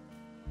 or,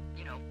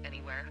 you know,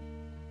 anywhere.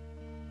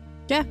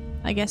 Yeah,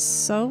 I guess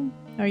so.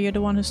 Are you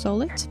the one who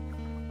stole it?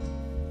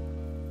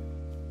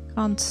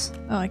 Can't.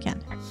 Oh, I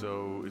can.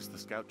 So, is the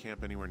scout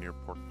camp anywhere near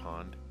Pork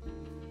Pond?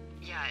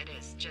 Yeah, it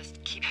is.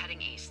 Just keep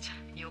heading east.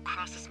 You'll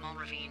cross a small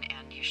ravine,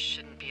 and you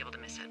shouldn't be able to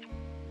miss it.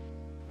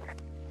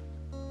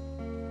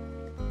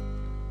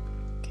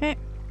 Okay.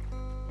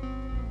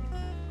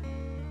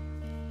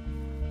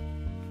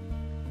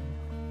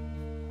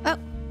 Oh.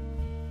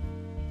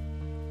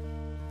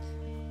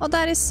 Oh,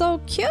 that is so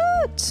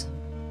cute!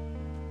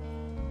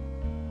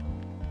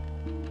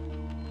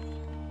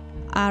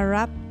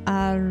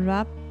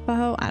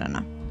 Arapaho? I don't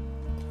know.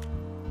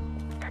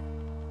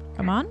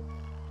 Come on.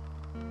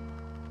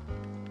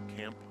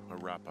 Camp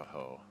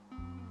Arapaho.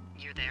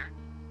 You're there?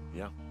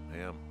 Yeah, I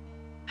am.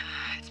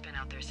 It's been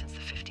out there since the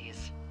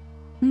 50s.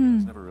 I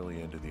was never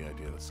really into the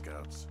idea of the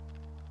scouts.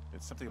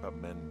 It's something about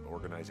men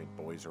organizing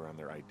boys around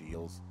their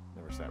ideals.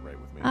 Never sat right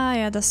with me. Ah,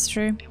 yeah, that's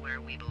true. Beware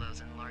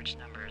weebelows in large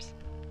numbers.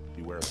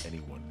 Beware of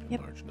anyone in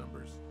Yep. large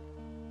numbers.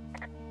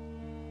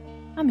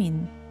 I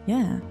mean,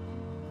 yeah.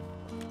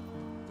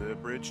 The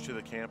bridge to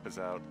the camp is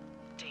out.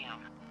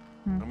 Damn.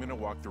 I'm gonna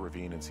walk the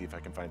ravine and see if I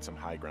can find some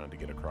high ground to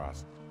get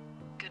across.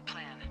 Good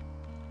plan.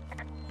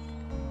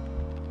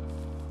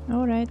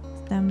 Alright,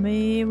 then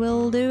we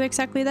will do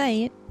exactly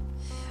that.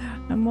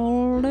 And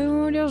we'll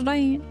do just that.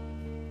 I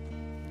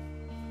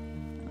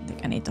don't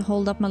think I need to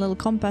hold up my little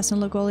compass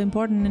and look all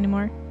important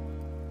anymore.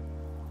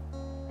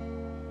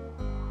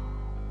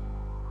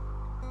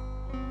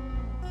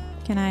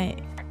 Can I?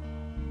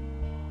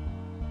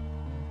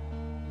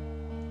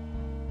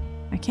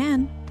 I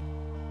can.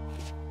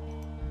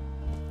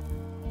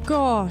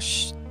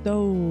 Gosh,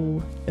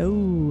 no,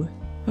 no.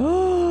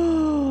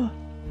 Oh,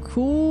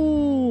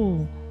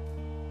 cool.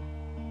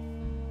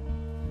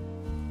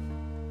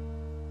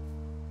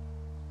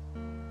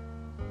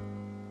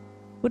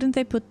 Wouldn't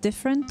they put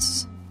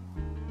different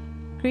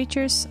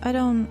creatures? I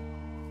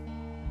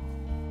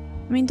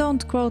mean,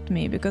 don't quote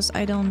me because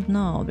I don't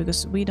know,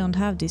 because we don't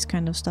have this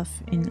kind of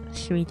stuff in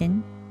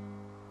Sweden.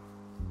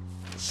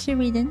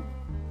 Sweden.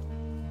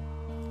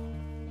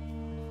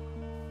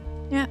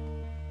 Yeah.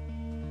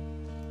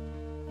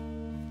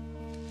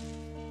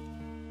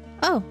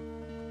 Oh.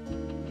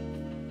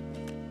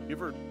 You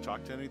ever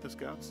talk to any of the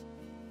scouts?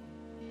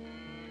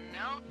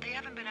 No, they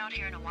haven't been out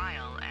here in a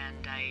while,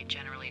 and I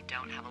generally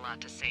don't have a lot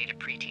to say to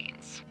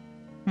preteens.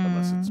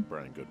 Unless it's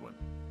Brian Goodwin.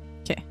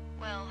 Okay.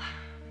 Well,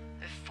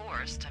 if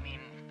forced, I mean,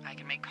 I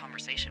can make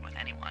conversation with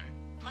anyone.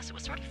 Plus, it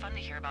was sort of fun to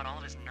hear about all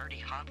of his nerdy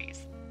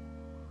hobbies.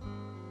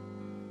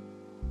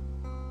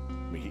 I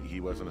mean, he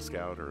wasn't a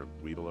scout or a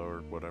weebelow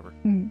or whatever.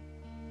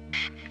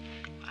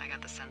 I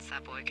got the sense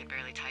that boy could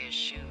barely tie his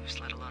shoes,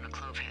 let alone a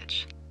clove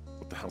hitch.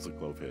 What the hell's a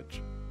clove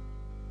hitch?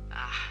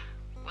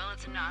 Well,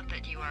 it's a knot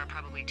that you are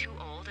probably too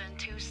old and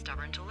too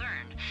stubborn to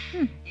learn.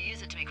 You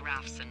use it to make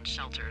rafts and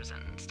shelters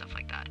and stuff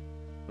like that.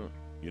 Huh.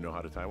 You know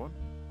how to tie one?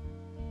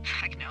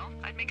 Heck no,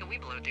 I'd make a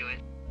weebelow do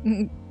it.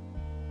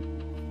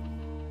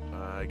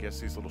 I guess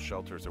these little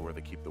shelters are where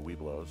they keep the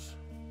weebelows.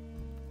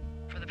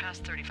 For the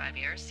past 35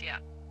 years, yeah.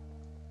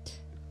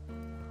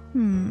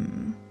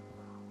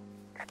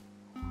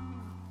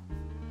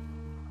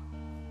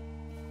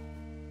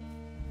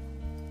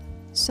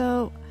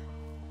 So,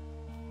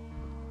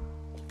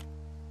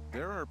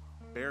 There are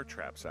bear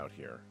traps out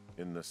here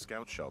in the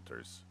scout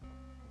shelters.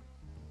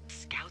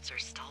 Scouts are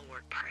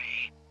stalwart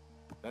prey.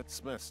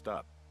 That's messed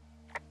up.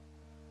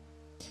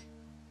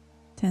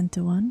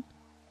 10-1.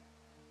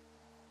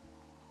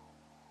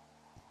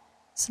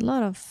 It's a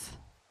lot of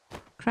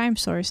crime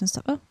stories and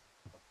stuff. Oh.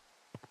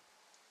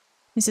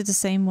 Is it the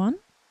same one?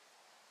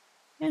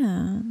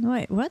 Yeah. No,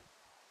 wait, what?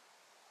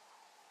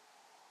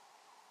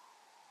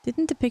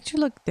 Didn't the picture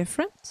look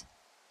different?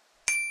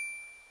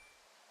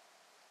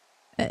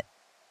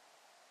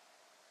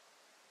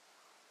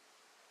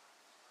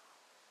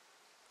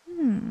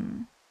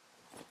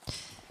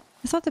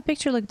 I thought the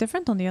picture looked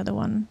different on the other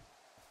one.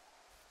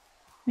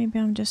 Maybe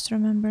I'm just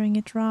remembering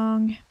it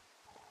wrong.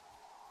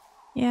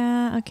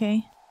 Yeah,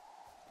 okay.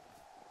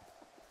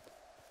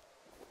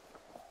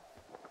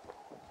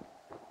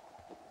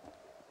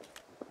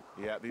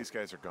 Yeah, these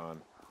guys are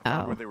gone. Oh.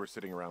 Not where they were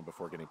sitting around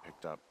before getting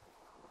picked up.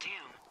 Damn.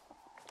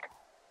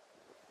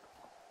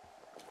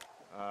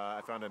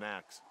 I found an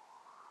axe.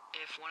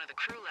 If one of the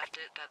crew left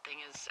it, that thing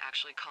is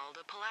actually called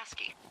a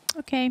Pulaski.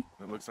 Okay.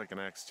 It looks like an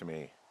axe to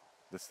me.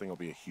 This thing will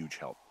be a huge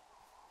help.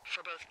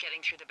 For both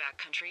getting through the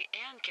backcountry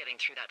and getting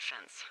through that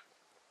fence.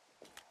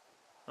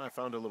 I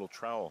found a little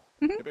trowel.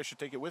 Maybe I should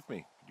take it with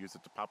me. Could use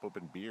it to pop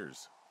open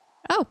beers.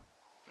 Oh.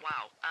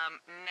 Wow.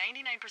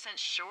 99%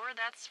 sure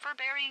that's for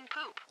burying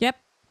poop. Yep.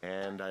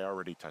 And I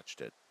already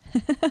touched it.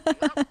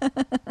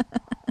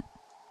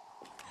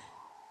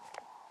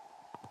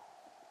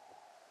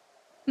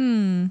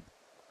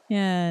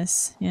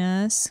 Yes,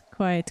 yes.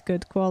 Quite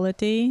good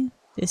quality.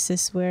 This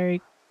is where...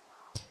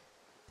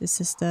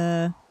 This is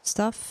the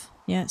stuff.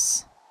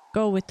 Yes.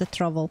 Go with the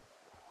trowel.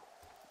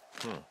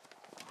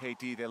 Hey,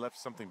 Dee, they left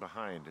something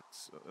behind.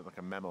 It's like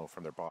a memo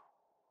from their boss.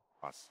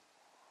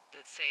 Did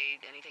it say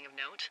anything of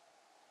note?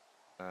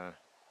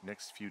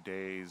 Next few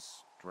days,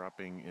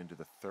 dropping into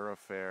the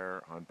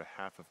thoroughfare on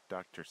behalf of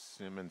Dr.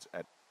 Simmons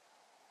at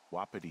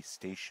Wapiti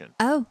Station.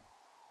 Oh.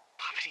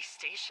 Wapiti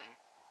Station?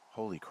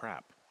 Holy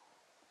crap.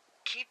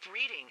 Keep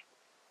reading.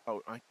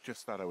 Oh, I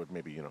just thought I would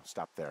maybe,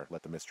 stop there,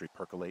 let the mystery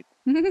percolate.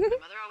 My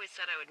mother always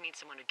said I would meet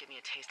someone who'd give me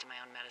a taste of my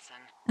own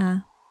medicine.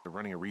 They're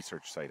running a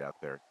research site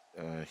out there.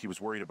 He was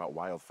worried about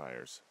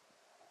wildfires.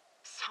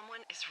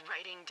 Someone is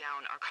writing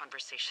down our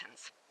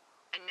conversations.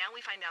 And now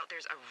we find out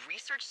there's a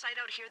research site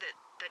out here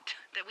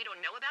that we don't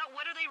know about?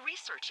 What are they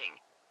researching?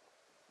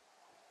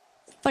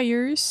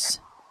 Fires.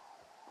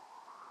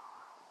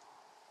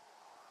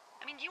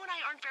 I mean, you and I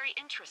aren't very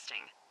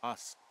interesting.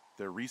 Us.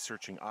 They're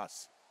researching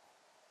us.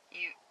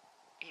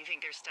 You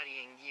think they're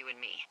studying you and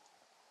me?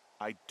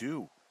 I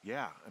do,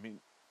 yeah. I mean,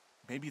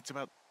 maybe it's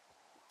about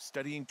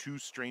studying two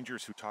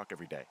strangers who talk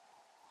every day.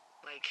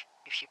 Like,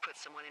 if you put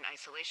someone in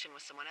isolation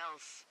with someone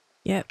else,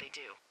 Yep. what they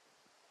do.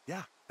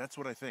 Yeah, that's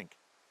what I think.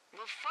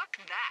 Well, fuck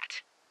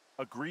that.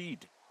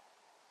 Agreed.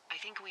 I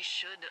think we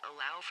should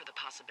allow for the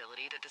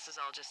possibility that this is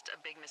all just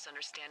a big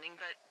misunderstanding,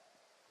 but...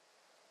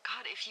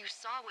 God, if you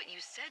saw what you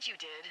said you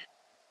did...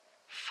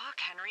 Fuck,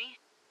 Henry.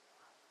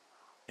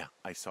 Yeah,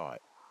 I saw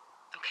it.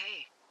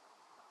 Okay.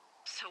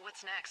 So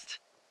what's next?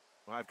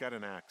 Well, I've got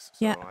an axe,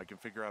 so Yeah. I can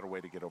figure out a way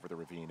to get over the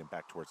ravine and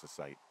back towards the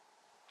site.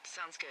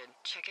 Sounds good.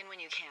 Check in when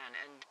you can,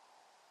 and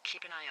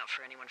keep an eye out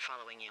for anyone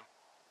following you.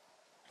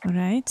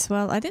 Alright,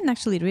 well, I didn't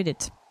actually read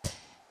it.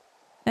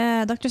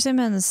 Dr.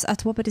 Simmons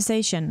at Wapiti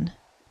Station.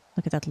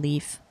 Look at that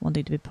leaf,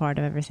 wanting to be part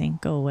of everything.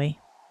 Go away.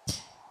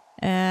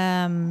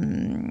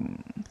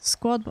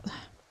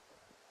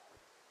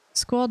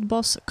 Squad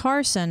boss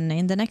Carson,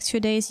 in the next few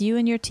days you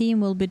and your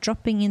team will be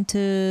dropping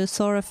into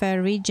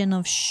thoroughfare region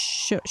of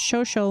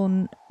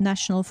Shoshone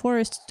National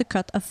Forest to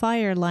cut a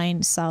fire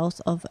line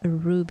south of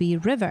Ruby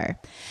River.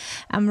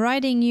 I'm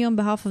writing you on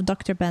behalf of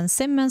Dr. Ben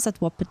Simmons at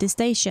Wapiti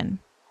Station.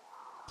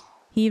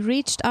 He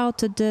reached out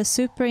to the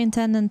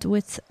superintendent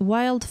with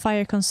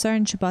wildfire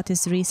concerns about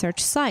his research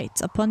site.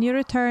 Upon your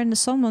return,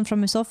 someone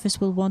from his office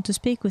will want to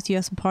speak with you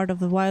as part of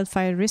the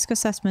wildfire risk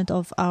assessment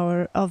of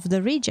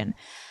the region.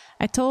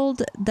 I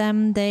told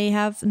them they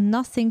have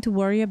nothing to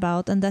worry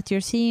about and that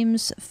your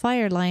team's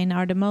fire line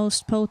are the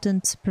most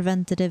potent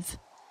preventative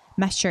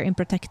measure in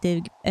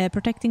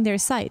protecting their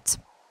site,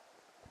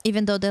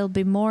 even though they'll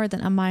be more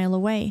than a mile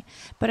away.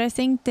 But I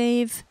think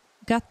they've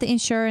got the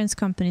insurance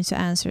companies to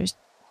answer.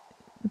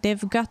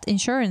 They've got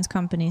insurance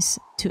companies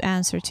to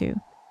answer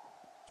to.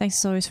 Thanks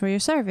as always for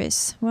your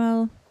service.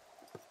 Well...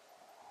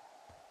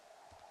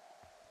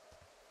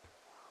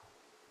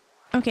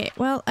 Okay,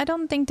 well, I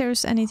don't think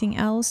there's anything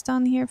else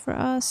down here for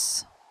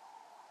us.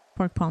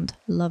 Pork pond.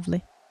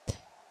 Lovely.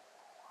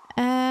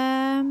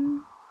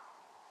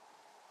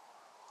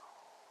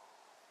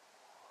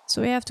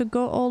 So we have to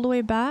go all the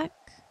way back?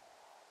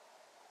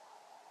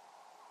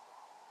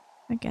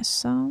 I guess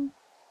so.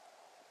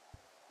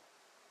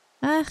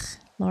 Ugh,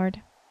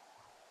 Lord.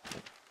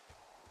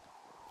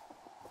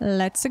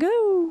 Let's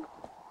go!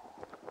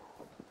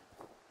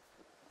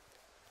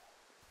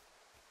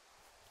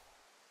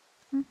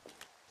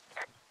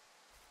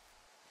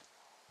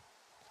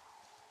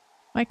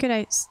 Why could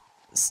I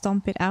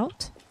stomp it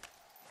out?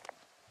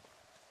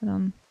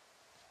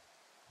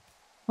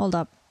 Hold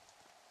up.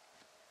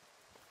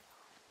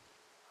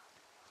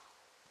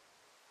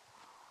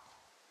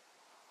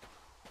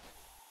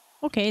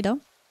 Okay, though.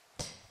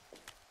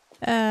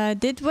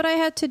 Did what I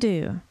had to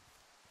do.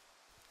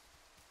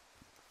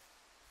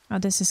 Oh,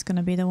 this is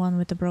gonna be the one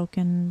with the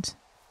broken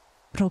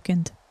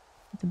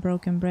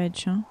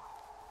bridge, huh?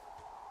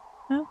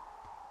 Oh.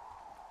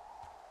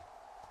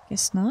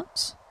 Guess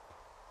not.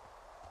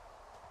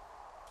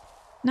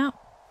 No.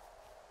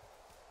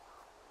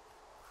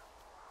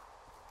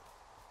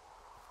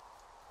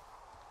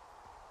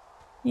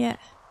 Yeah.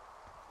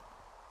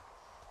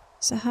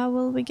 So how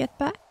will we get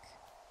back?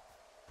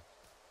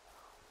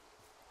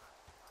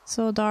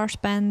 So Dar's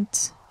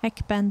bent,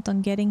 heck bent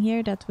on getting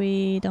here that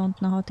we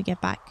don't know how to get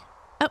back.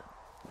 Oh,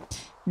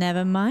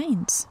 never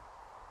mind.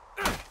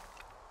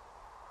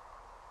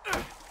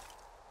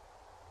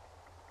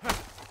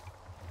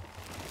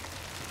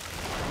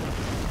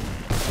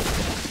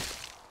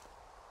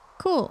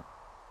 Cool.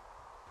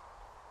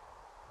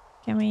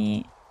 Can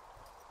we...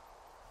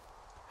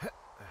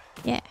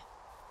 Yeah.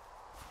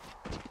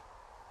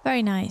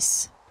 Very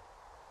nice.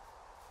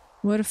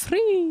 We're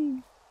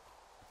free.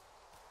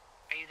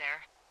 Are you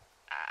there?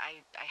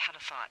 I had a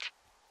thought.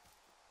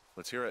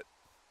 Let's hear it.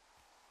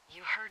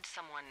 You heard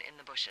someone in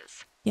the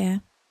bushes. Yeah.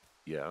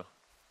 Yeah.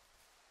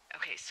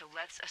 Okay, so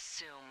let's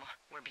assume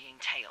we're being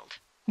tailed.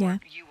 Yeah. Or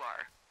you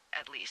are,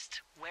 at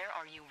least. Where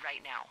are you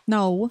right now?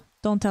 No,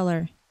 don't tell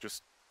her.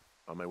 Just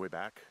on my way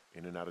back,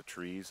 in and out of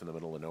trees in the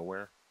middle of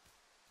nowhere.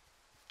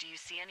 Do you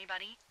see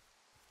anybody?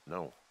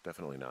 No,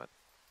 definitely not.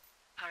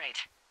 All right,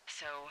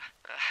 so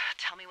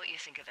tell me what you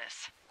think of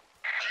this.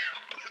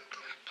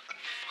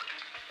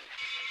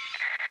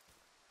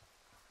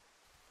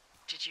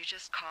 Did you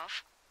just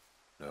cough?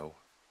 No.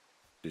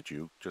 Did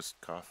you just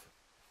cough?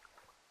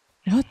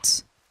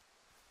 What?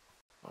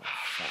 Oh,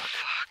 fuck.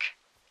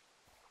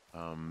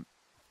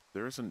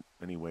 There isn't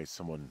any way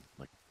someone,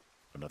 like,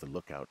 another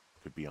lookout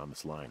could be on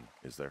this line,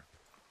 is there?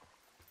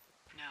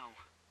 No.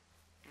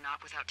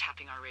 Not without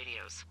tapping our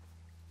radios.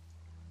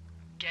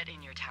 Get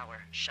in your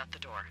tower, shut the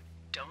door.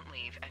 Don't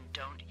leave, and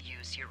don't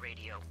use your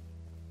radio.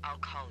 I'll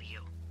call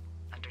you.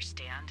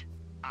 Understand?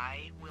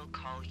 I will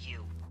call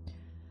you.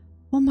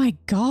 Oh my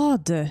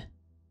god.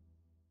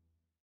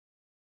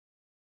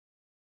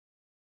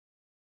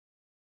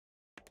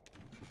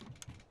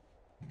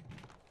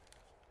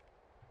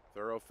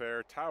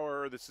 Thoroughfare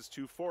Tower, this is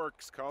Two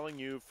Forks calling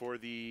you for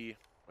the,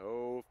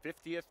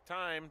 50th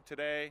time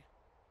today.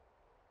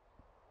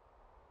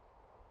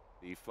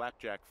 The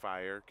flapjack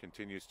fire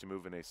continues to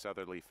move in a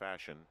southerly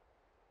fashion.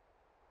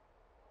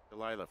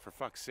 Delilah, for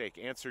fuck's sake,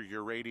 answer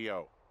your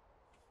radio.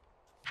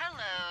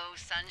 Hello,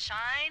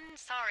 sunshine.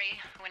 Sorry,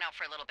 I went out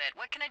for a little bit.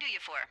 What can I do you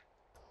for?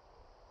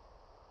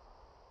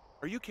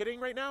 Are you kidding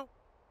right now?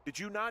 Did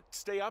you not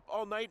stay up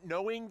all night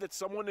knowing that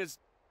someone is...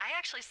 I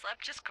actually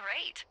slept just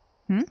great.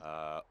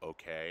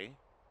 Okay.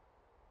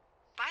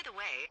 By the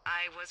way,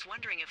 I was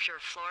wondering if your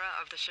Flora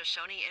of the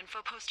Shoshone info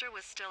poster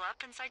was still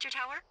up inside your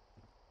tower?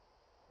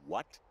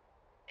 What?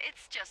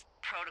 It's just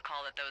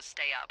protocol that those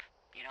stay up.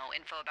 You know,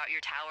 info about your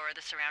tower,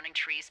 the surrounding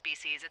tree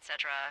species,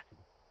 etc.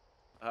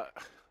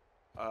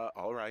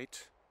 All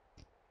right.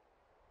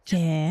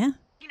 Yeah.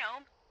 You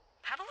know,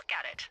 have a look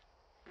at it.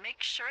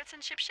 Make sure it's in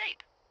ship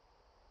shape.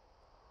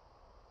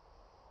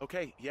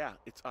 Okay, yeah,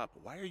 it's up.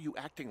 Why are you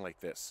acting like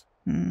this?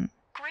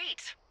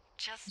 Great.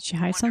 Just Did she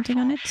hide something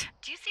on wonderful.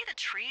 it? Do you see the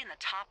tree in the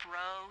top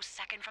row,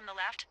 second from the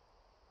left?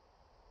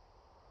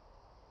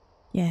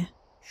 Yeah.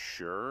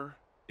 Sure.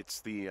 It's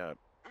the,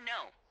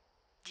 No.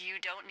 You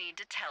don't need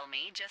to tell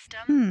me. Just,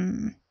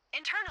 Hmm.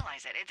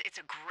 internalize it. It's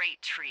a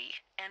great tree.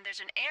 And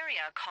there's an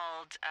area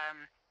called,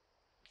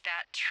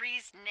 that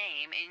tree's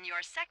name in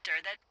your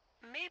sector that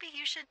maybe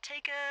you should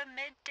take a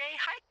midday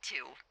hike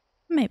to.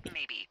 Maybe.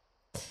 Maybe.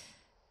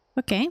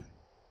 Okay.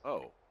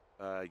 oh,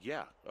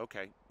 yeah,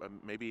 okay.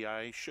 Maybe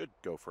I should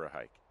go for a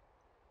hike.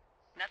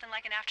 Nothing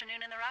like an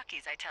afternoon in the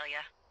Rockies, I tell ya.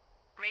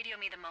 Radio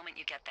me the moment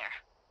you get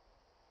there.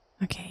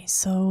 Okay,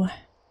 so...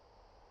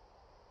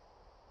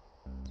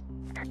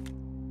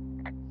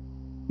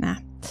 Nah.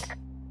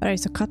 There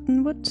is a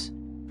cottonwood.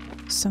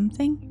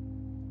 Something.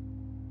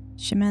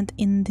 She meant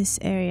in this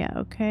area,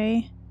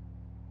 okay.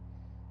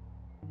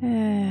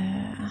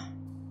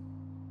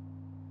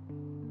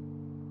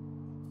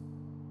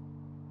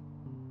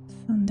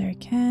 Thunder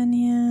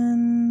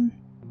Canyon.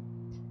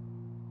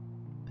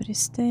 Buddy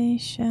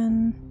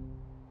Station.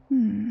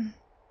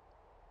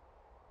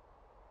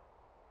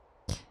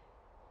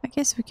 I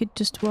guess we could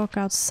just walk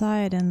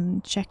outside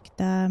and check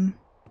the...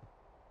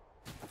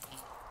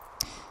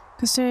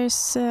 Because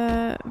there's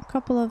a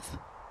couple of...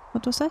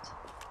 What was that?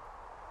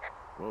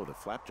 Whoa, the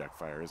flapjack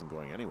fire isn't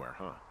going anywhere,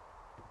 huh?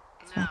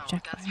 No,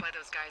 Flapjack that's fire. why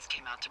those guys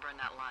came out to burn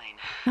that line.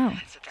 Oh.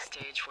 It's at the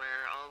stage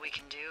where all we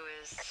can do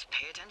is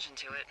pay attention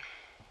to it.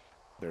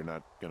 They're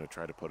not gonna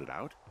try to put it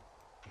out?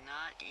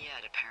 Not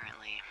yet,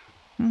 apparently.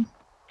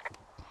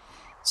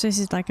 So is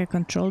it like a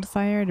controlled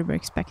fire? They were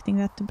expecting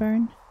that to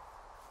burn?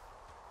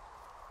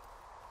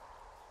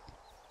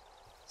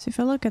 So if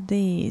I look at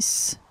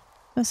these,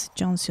 that's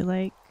Johnsy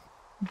Lake.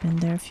 I've been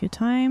there a few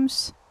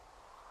times.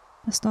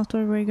 That's not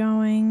where we're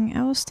going.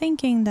 I was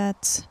thinking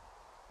that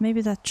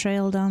maybe that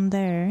trail down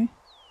there,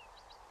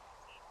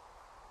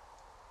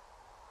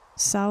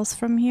 south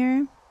from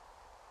here,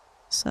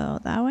 so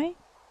that way.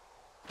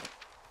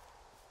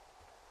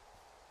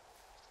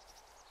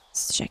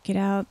 Let's check it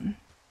out.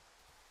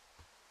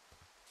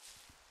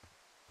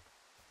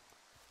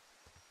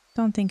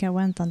 Don't think I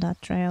went on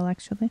that trail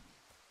actually.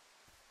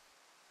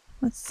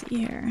 Let's see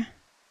here.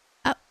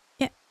 Oh,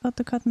 yeah, got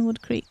the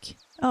Cottonwood Creek.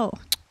 Oh.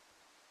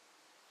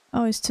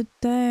 Oh, it's to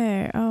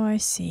there. Oh, I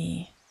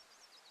see.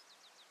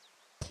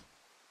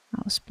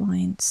 House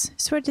blinds.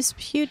 It's where this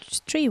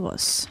huge tree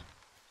was.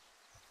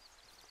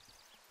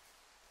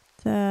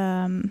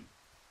 The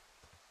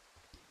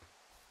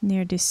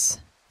near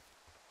this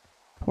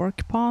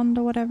pork pond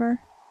or whatever.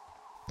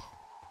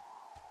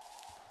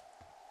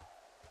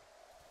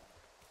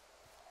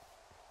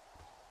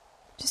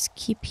 Just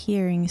keep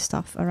hearing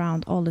stuff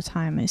around all the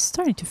time. It's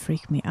starting to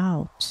freak me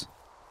out.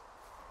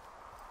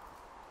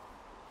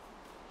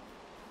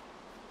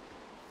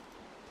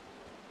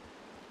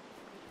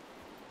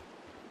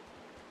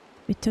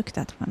 We took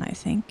that one, I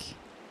think.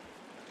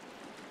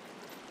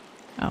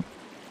 Oh.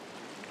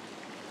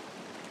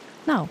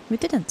 No, we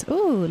didn't.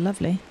 Ooh,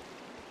 lovely.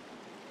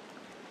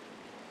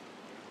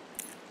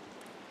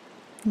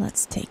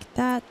 Let's take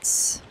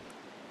that.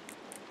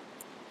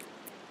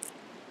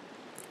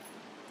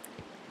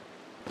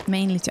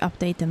 Mainly to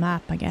update the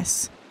map, I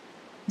guess.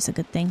 It's a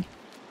good thing.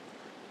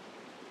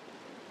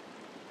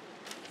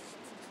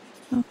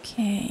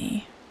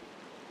 Okay.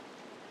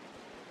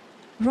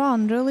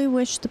 Ron really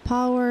wished the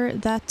power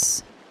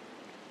that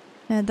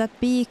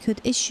bee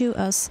could issue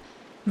us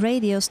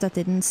radios that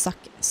didn't suck.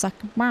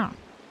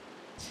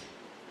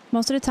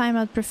 Most of the time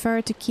I'd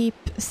prefer to keep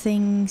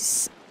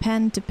things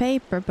pen to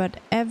paper, but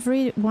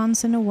every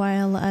once in a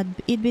while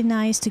it'd be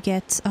nice to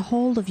get a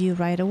hold of you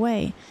right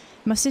away.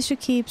 My sister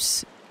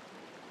keeps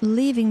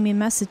leaving me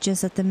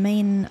messages at the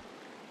main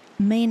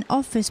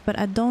office, but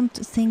I don't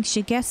think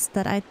she guessed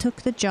that I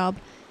took the job.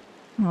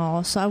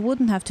 Oh, so I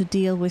wouldn't have to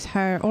deal with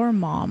her or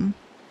Mom.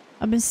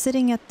 I've been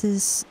sitting at the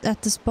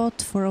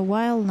spot for a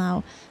while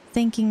now,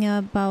 thinking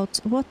about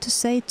what to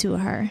say to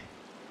her.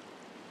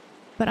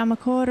 But I'm a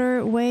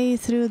quarter way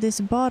through this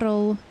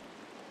bottle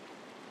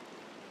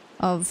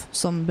of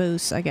some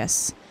booze, I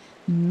guess.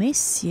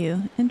 Miss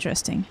you.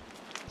 Interesting.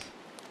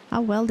 How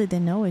well did they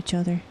know each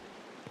other?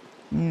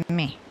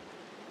 Meh.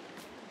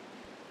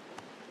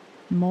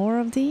 More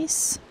of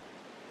these?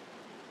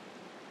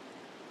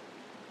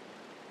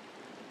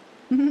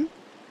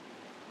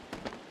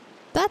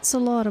 That's a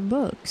lot of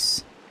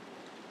books.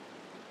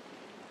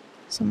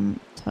 Some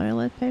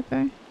toilet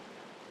paper.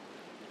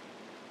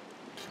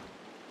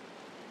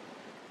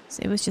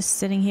 So it was just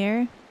sitting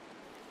here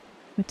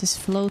with this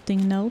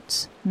floating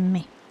note.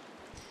 Meh.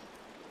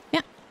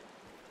 Yeah.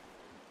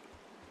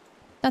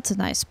 That's a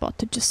nice spot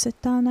to just sit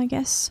down, I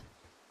guess.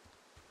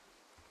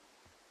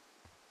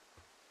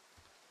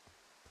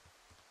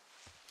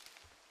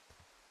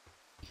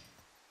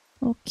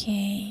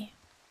 Okay.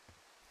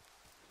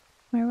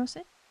 Where was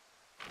it?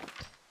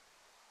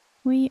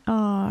 We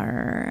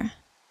are...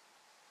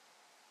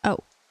 Oh.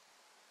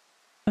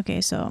 Okay,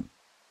 so...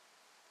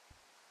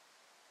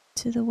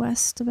 to the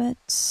west a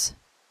bit.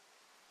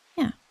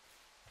 Yeah.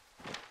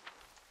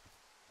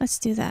 Let's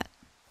do that.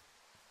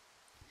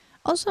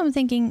 Also, I'm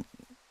thinking,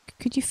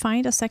 could you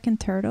find a second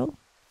turtle?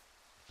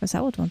 Because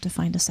I would want to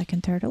find a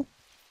second turtle.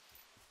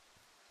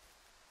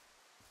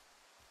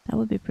 That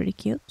would be pretty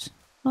cute.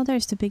 Oh,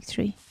 there's the big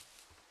tree.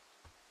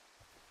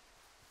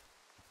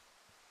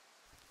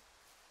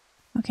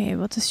 Okay,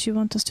 what does she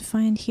want us to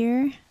find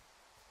here?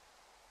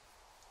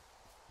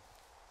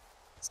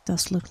 This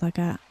does look like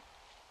a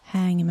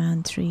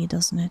hangman tree,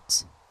 doesn't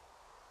it?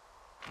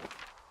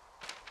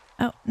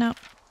 Oh, no.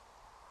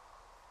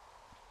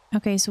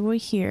 Okay, so we're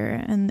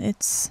here, and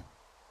it's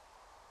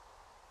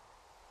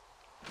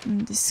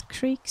in this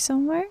creek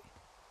somewhere.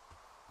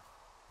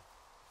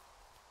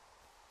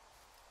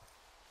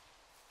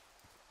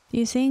 Do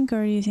you think,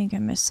 or do you think I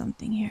missed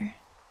something here?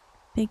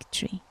 Big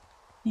tree.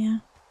 Yeah.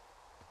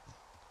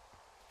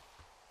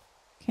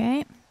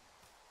 Okay.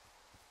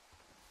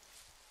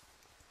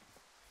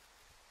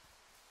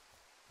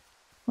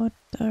 What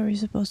are we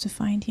supposed to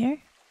find here?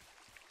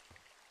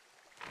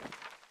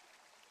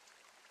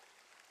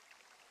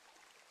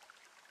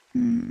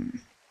 You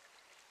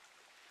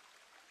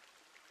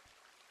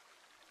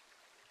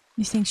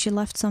think she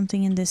left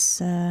something in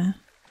this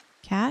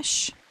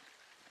cache?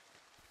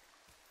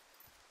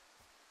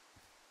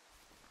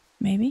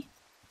 Maybe?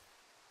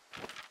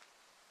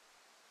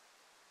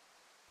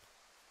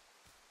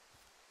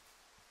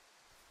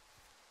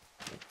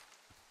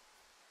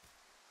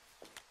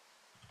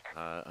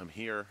 I'm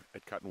here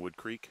at Cottonwood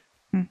Creek.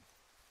 You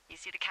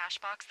see the cash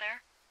box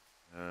there?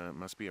 It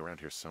must be around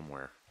here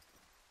somewhere.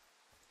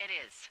 It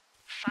is.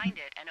 Find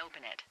it and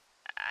open it.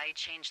 I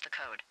changed the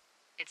code.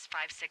 It's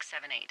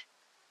 5678.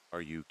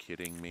 Are you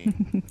kidding me?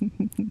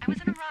 I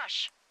was in a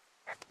rush.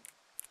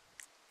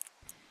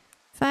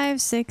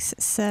 5, 6,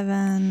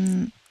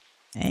 7,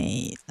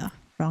 8. Oh,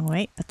 wrong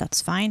way, but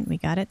that's fine. We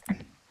got it.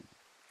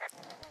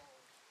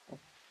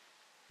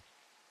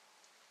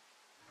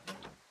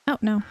 Oh,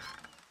 no.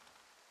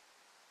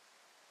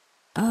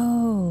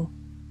 Oh.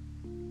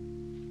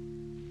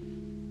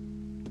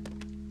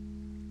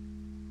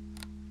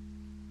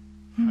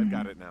 I've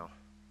got it now.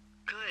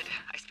 Good.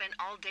 I spent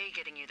all day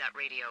getting you that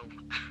radio.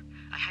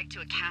 I hiked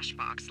to a cash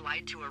box,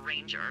 lied to a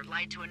ranger,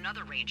 lied to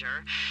another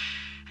ranger,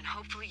 and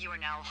hopefully you are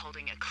now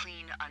holding a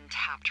clean,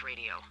 untapped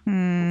radio.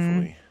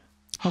 Hopefully.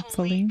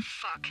 Hopefully. Holy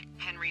fuck,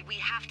 Henry, we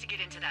have to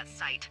get into that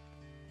site.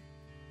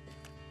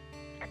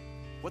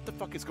 What the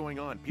fuck is going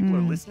on? People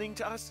are listening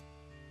to us?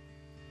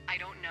 I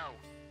don't know.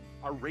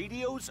 Our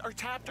radios are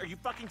tapped? Are you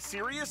fucking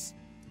serious?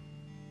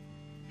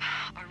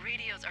 Our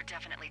radios are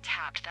definitely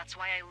tapped. That's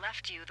why I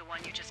left you the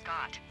one you just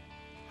got.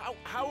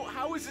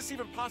 How is this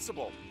even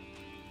possible?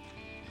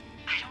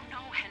 I don't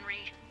know,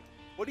 Henry.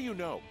 What do you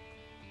know?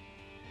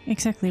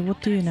 Exactly,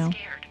 what do you know? I'm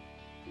scared.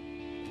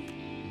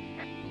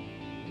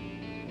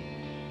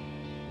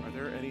 Are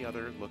there any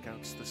other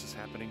lookouts this is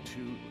happening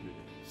to?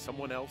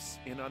 Someone else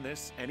in on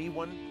this?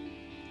 Anyone?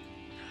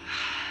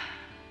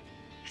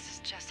 This is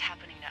just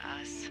happening to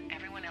us.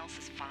 Everyone else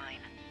is fine.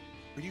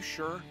 Are you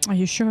sure? Are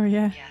you sure?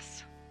 Yeah.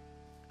 Yes.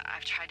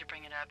 I've tried to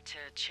bring it up to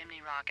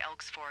Chimney Rock,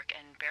 Elks Fork,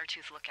 and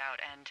Beartooth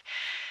Lookout, and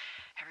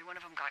every one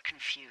of them got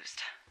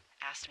confused.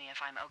 Asked me if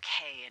I'm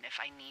okay and if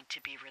I need to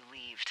be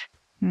relieved.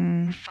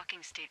 The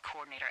fucking state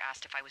coordinator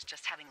asked if I was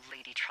just having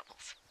lady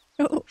troubles.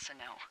 Oh. So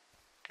no,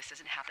 this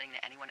isn't happening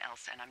to anyone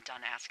else, and I'm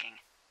done asking.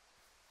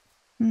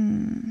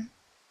 None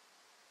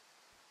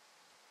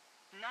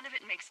of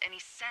it makes any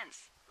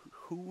sense.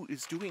 Who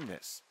is doing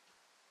this?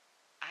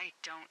 I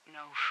don't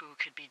know who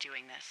could be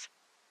doing this.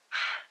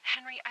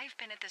 Henry, I've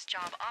been at this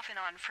job off and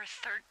on for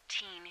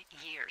 13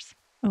 years.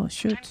 Oh,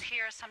 shoot. Sometimes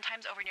here,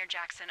 sometimes over near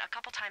Jackson, a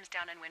couple times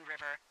down in Wind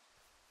River.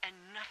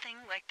 And nothing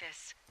like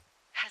this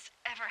has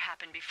ever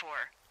happened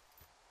before.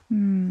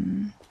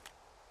 Am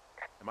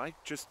I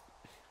just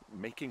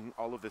making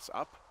all of this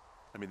up?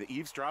 I mean, the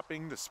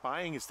eavesdropping, the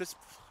spying, is this...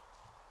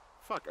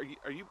 Fuck,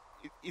 are you...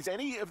 Is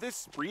any of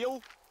this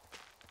real?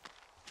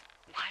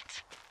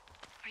 What?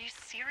 Are you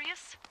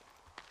serious?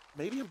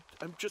 Maybe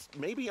I'm just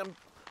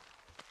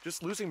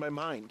losing my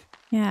mind.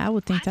 Yeah, I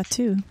would think that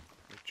too.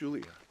 Like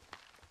Julia.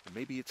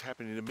 Maybe it's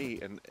happening to me,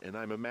 and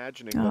I'm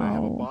imagining that I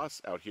have a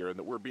boss out here and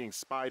that we're being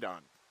spied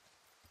on.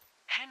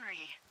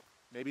 Henry.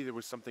 Maybe there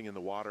was something in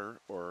the water,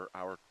 or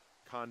our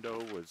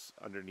condo was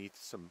underneath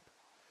some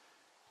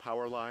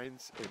power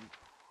lines,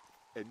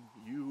 and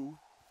you,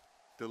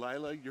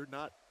 Delilah, you're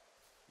not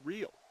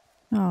real.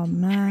 Oh,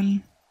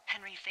 man.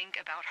 Henry, think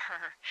about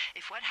her.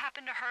 If what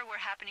happened to her were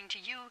happening to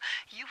you,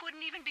 you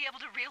wouldn't even be able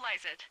to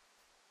realize it.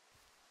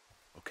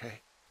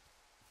 Okay.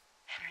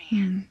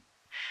 Henry,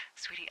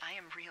 sweetie, I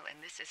am real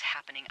and this is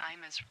happening.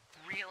 I'm as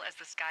real as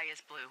the sky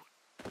is blue.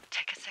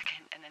 Take a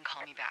second and then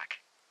call me back.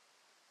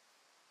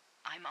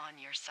 I'm on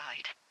your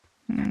side.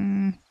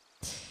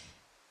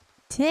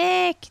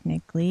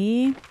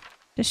 Technically,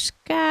 the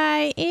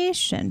sky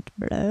isn't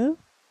blue.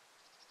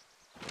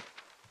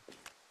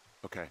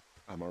 Okay,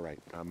 I'm all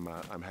right. I'm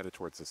headed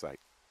towards the site.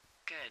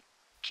 Good.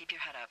 Keep your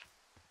head up.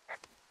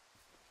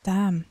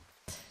 Damn.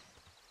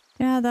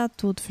 Yeah,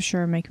 that would for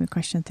sure make me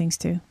question things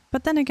too.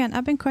 But then again,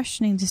 I've been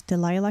questioning this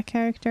Delilah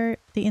character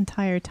the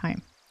entire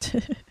time.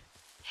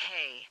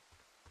 Hey,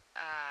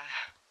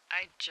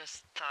 I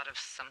just thought of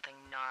something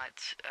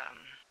not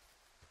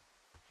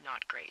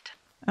great.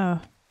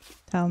 Oh,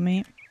 tell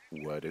me.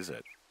 What is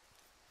it?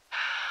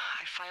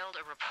 I filed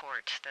a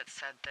report that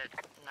said that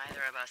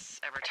neither of us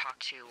ever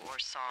talked to or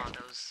saw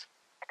those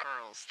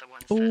girls, the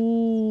ones that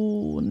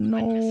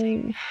went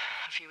missing No.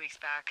 a few weeks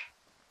back.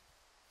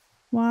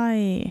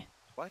 Why?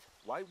 What?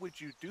 Why would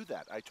you do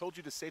that? I told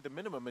you to say the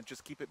minimum and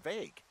just keep it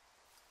vague.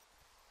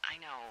 I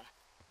know,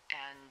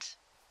 and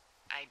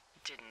I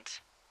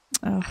didn't.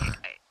 Ugh.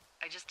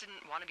 I just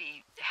didn't want to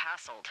be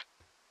hassled.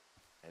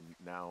 And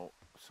now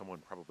someone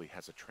probably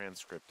has a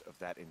transcript of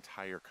that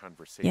entire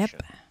conversation.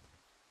 Yep.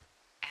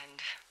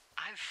 And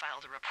I've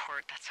filed a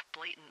report that's a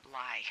blatant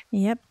lie.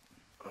 Yep.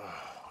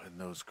 Oh, and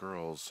those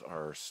girls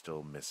are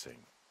still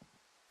missing.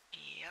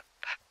 Yep.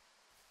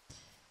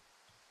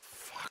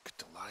 Fuck,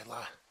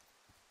 Delilah.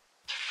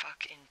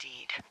 Fuck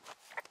indeed.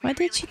 Why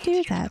did she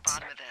do that? To the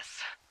bottom of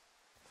this.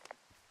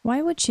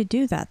 Why would she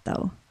do that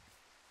though?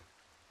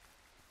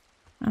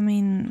 I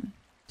mean,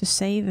 to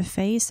save a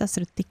face, that's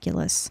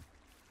ridiculous.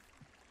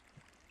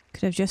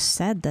 Could have just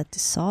said that they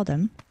saw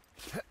them.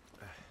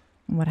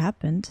 What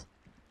happened?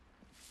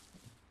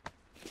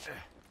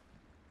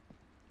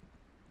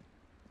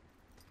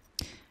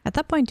 At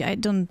that point, I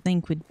don't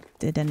think we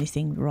did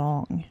anything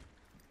wrong.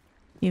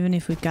 Even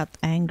if we got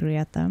angry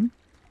at them,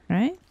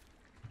 right?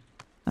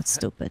 That's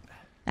stupid.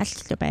 That's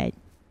stupid.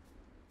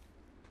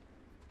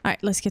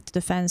 Alright, let's get to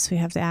the fence. We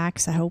have the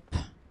axe, I hope.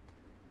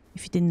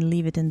 If you didn't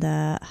leave it in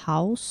the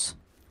house.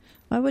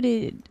 Why would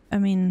it... I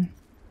mean...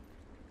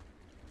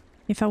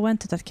 If I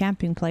went to that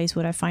camping place,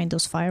 would I find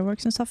those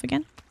fireworks and stuff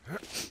again?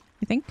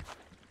 You think?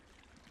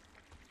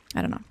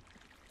 I don't know.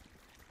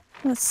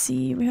 Let's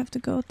see, we have to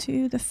go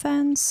to the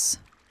fence.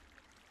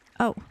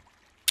 Oh.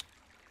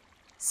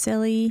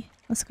 Silly.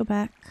 Let's go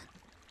back.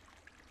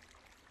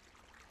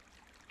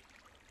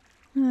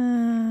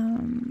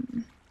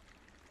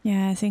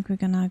 Yeah, I think we're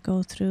gonna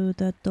go through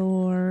the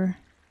door.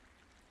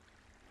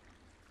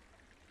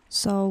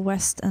 So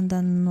west and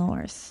then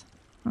north.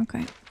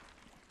 Okay.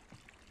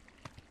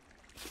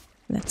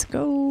 Let's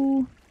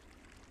go.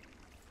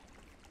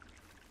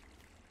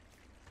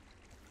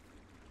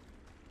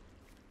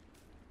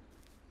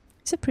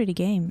 It's a pretty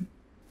game.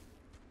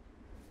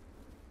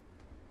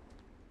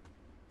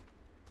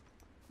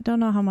 don't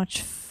know how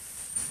much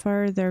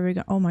further we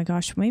go. Oh my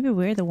gosh, maybe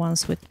we're the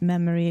ones with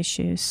memory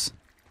issues.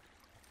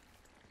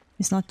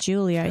 It's not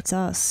Julia, it's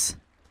us.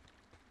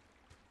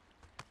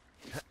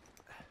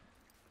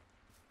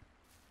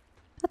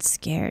 That's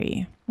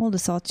scary. All the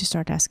thoughts you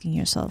start asking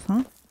yourself,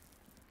 huh?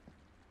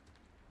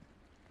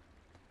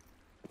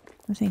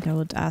 I think I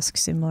would ask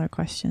similar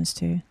questions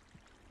too.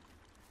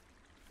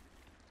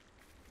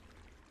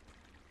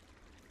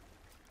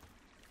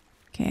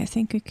 Okay, I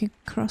think we could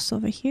cross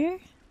over here.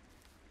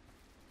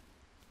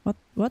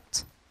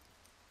 What?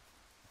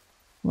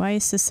 Why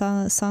is the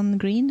sun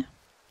green?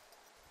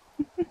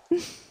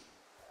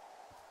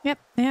 Yep,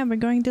 yeah, we're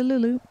going to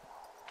Lulu.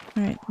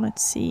 Alright,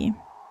 let's see.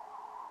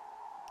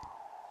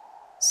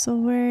 So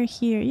we're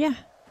here, yeah.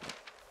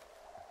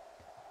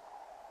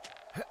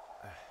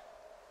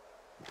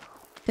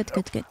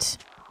 Good.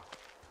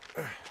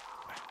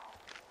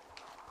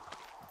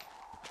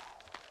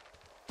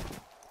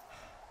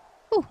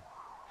 Ooh,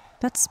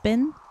 that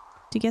spin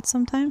to get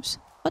sometimes.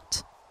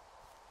 What?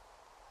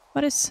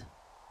 What is...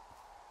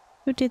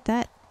 Who did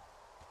that?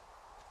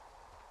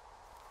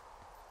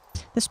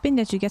 The spin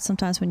that you get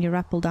sometimes when you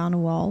rappel down a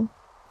wall.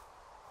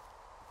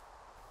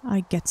 I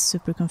get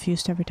super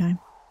confused every time.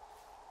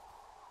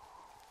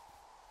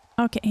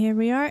 Okay, here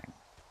we are.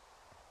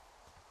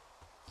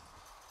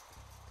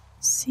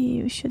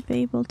 See, we should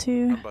be able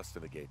to... I'm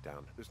busting the gate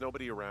down. There's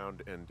nobody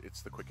around and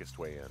it's the quickest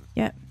way in.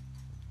 Yep.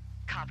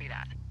 Copy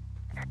that.